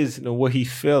is? It is and what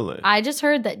He's feeling. I just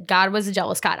heard that God was a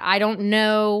jealous God. I don't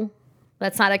know.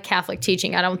 That's not a Catholic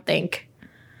teaching. I don't think.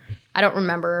 I don't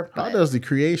remember. But. How does the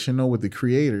creation know what the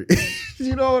Creator is?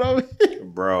 You know what I mean?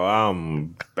 Bro,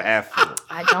 I'm baffled.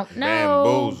 I don't know.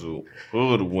 Bamboozled.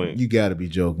 Hoodwinked. You got to be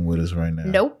joking with us right now.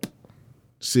 Nope.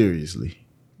 Seriously.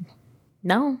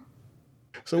 No.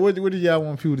 So what do y'all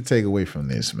want people to take away from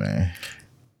this, man?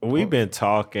 We've been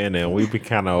talking and we've been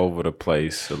kind of over the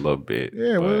place a little bit.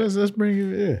 Yeah, well, let's bring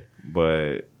it in.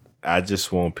 But I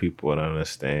just want people to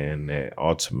understand that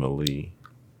ultimately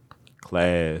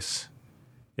class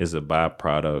is a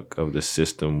byproduct of the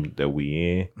system that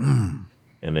we in.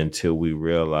 And until we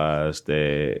realize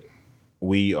that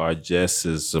we are just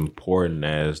as important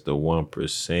as the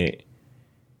 1%,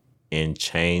 in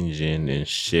changing and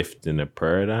shifting the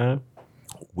paradigm,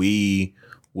 we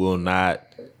will not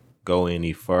go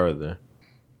any further.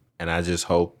 And I just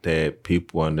hope that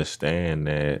people understand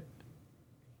that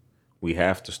we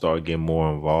have to start getting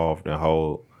more involved and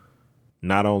hold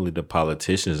not only the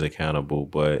politicians accountable,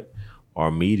 but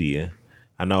our media.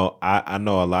 I know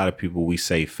a lot of people, we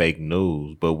say fake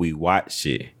news, but we watch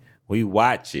it. We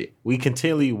watch it. We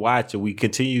continually watch it. We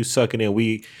continue sucking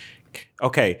in.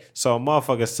 Okay, so a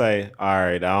motherfucker say, all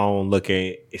right, I don't look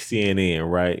at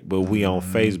CNN, right? But we on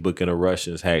Facebook and the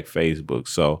Russians hack Facebook.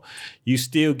 So you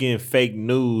still getting fake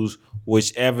news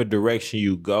whichever direction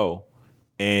you go.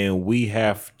 And we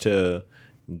have to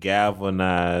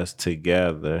galvanize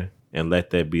together and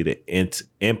let that be the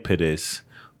impetus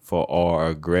for our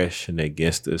aggression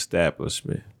against the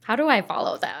establishment. How do I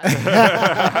follow that?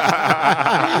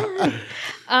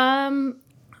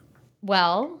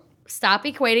 Well... Stop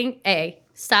equating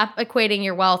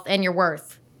your wealth and your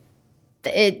worth.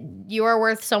 You are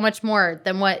worth so much more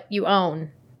than what you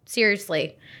own.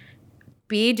 Seriously.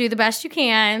 Do the best you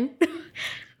can.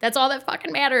 That's all that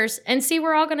fucking matters. And see,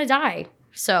 we're all going to die.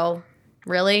 So,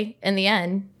 really, in the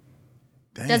end,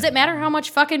 does it matter how much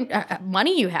fucking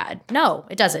money you had? No,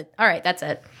 it doesn't. All right, that's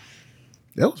it.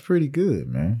 That was pretty good,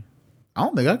 man. I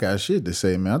don't think I got shit to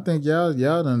say, man. I think y'all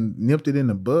done nipped it in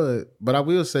the bud. But I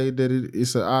will say that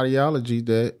it's an ideology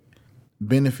that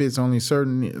benefits only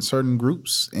certain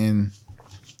groups. And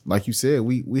like you said,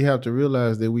 we have to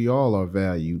realize that we all are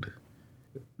valued,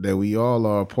 that we all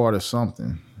are a part of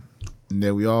something, and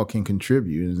that we all can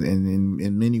contribute. And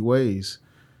in many ways,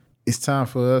 it's time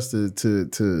for us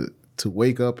to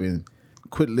wake up and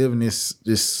quit living this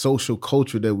social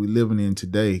culture that we're living in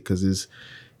today, because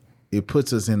it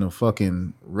puts us in a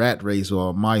fucking rat race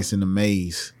or mice in a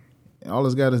maze. all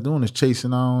this guy is doing is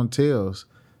chasing our own tails.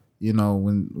 You know,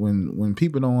 when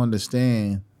people don't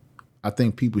understand, I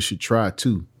think people should try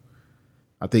too.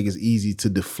 I think it's easy to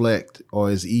deflect,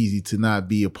 or it's easy to not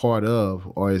be a part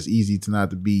of, or it's easy to not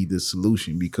to be the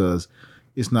solution because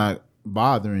it's not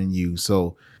bothering you.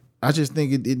 So I just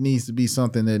think it needs to be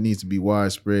something that needs to be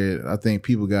widespread. I think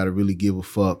people got to really give a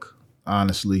fuck,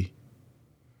 honestly.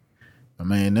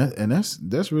 Man,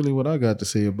 that's really what I got to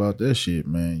say about that shit,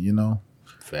 man. You know,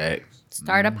 Facts.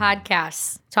 Start a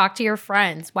podcast. Talk to your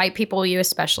friends, white people, you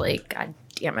especially. God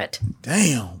damn it.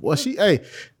 Damn. Well, hey,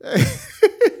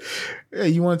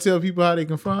 you want to tell people how they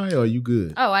can find you, or are you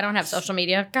good? Oh, I don't have social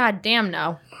media. God damn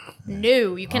no.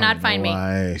 No, you cannot find me.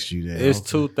 I asked you that. It's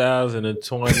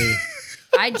 2020.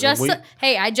 I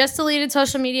just deleted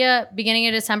social media beginning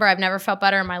of December. I've never felt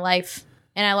better in my life,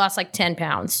 and I lost like 10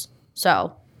 pounds.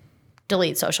 So,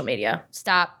 delete social media.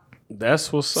 Stop.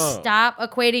 That's what's up. Stop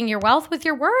equating your wealth with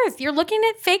your worth. You're looking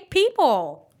at fake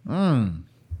people. I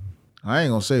ain't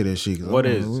gonna say that shit. What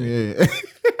is it? Yeah.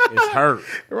 It's hurt.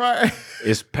 Right.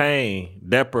 It's pain,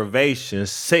 deprivation,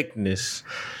 sickness,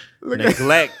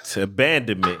 neglect,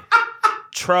 abandonment,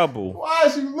 trouble. Why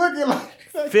is you looking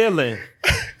like that? Feeling.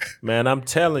 Man, I'm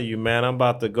telling you, man, I'm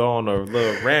about to go on a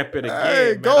little rampant again.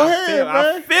 Hey, man. go ahead, man.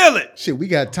 I feel it. Shit, we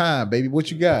got time, baby. What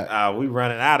you got? We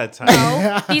running out of time.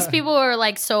 No, these people are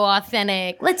like so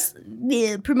authentic. Let's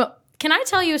promote. Can I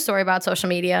tell you a story about social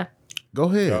media? Go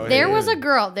ahead. There was a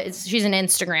girl. She's an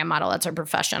Instagram model. That's her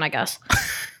profession, I guess.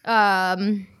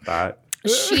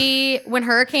 She, when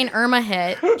Hurricane Irma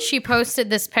hit, she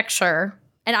posted this picture.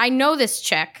 And I know this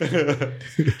chick.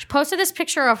 She posted this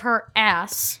picture of her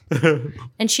ass.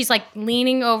 And she's like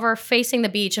leaning over, facing the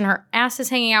beach. And her ass is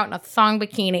hanging out in a thong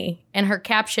bikini. And her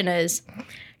caption is,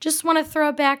 just want to throw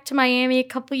it back to Miami a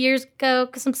couple years ago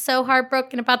because I'm so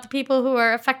heartbroken about the people who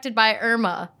are affected by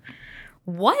Irma.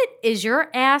 What is your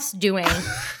ass doing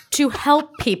to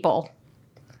help people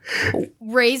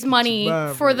raise money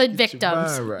for the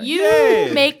victims?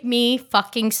 You make me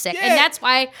fucking sick. And that's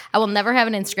why I will never have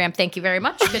an Instagram. Thank you very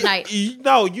much. Good night.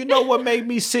 No, you know what made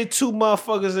me sick? Two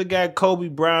motherfuckers that got Kobe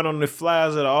Bryant on the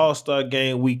flyers of the All-Star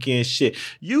Game weekend shit.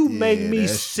 You make me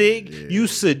sick. You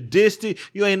sadistic.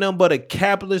 You ain't nothing but a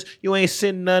capitalist. You ain't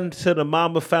sending nothing to the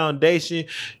Mama Foundation.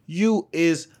 You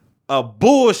is a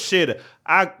bullshitter.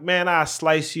 I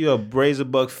slice you a razor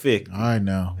buck thick. All right,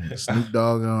 now Snoop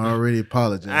Dogg already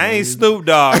apologized. I ain't Snoop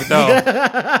Dogg, though.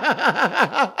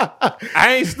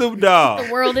 I ain't Snoop Dogg.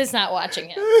 The world is not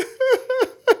watching it.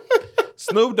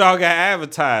 Snoop Dogg got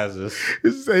advertisers.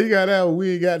 Say he got that,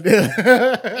 we ain't got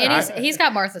that. And he's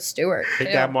got Martha Stewart. He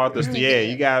got Martha Stewart. Yeah,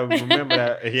 you gotta remember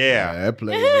that. Yeah, that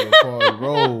played a part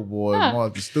role, boy.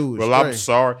 Martha Stewart. Well, I'm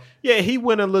sorry. Yeah, he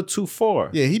went a little too far.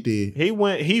 Yeah, he did. He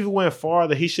went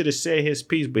farther. He should have said his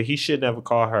piece, but he should never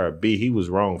call her a B. He was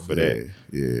wrong for that.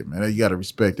 Yeah, man. You gotta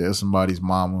respect that. That's somebody's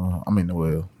mama. I mean,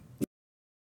 well,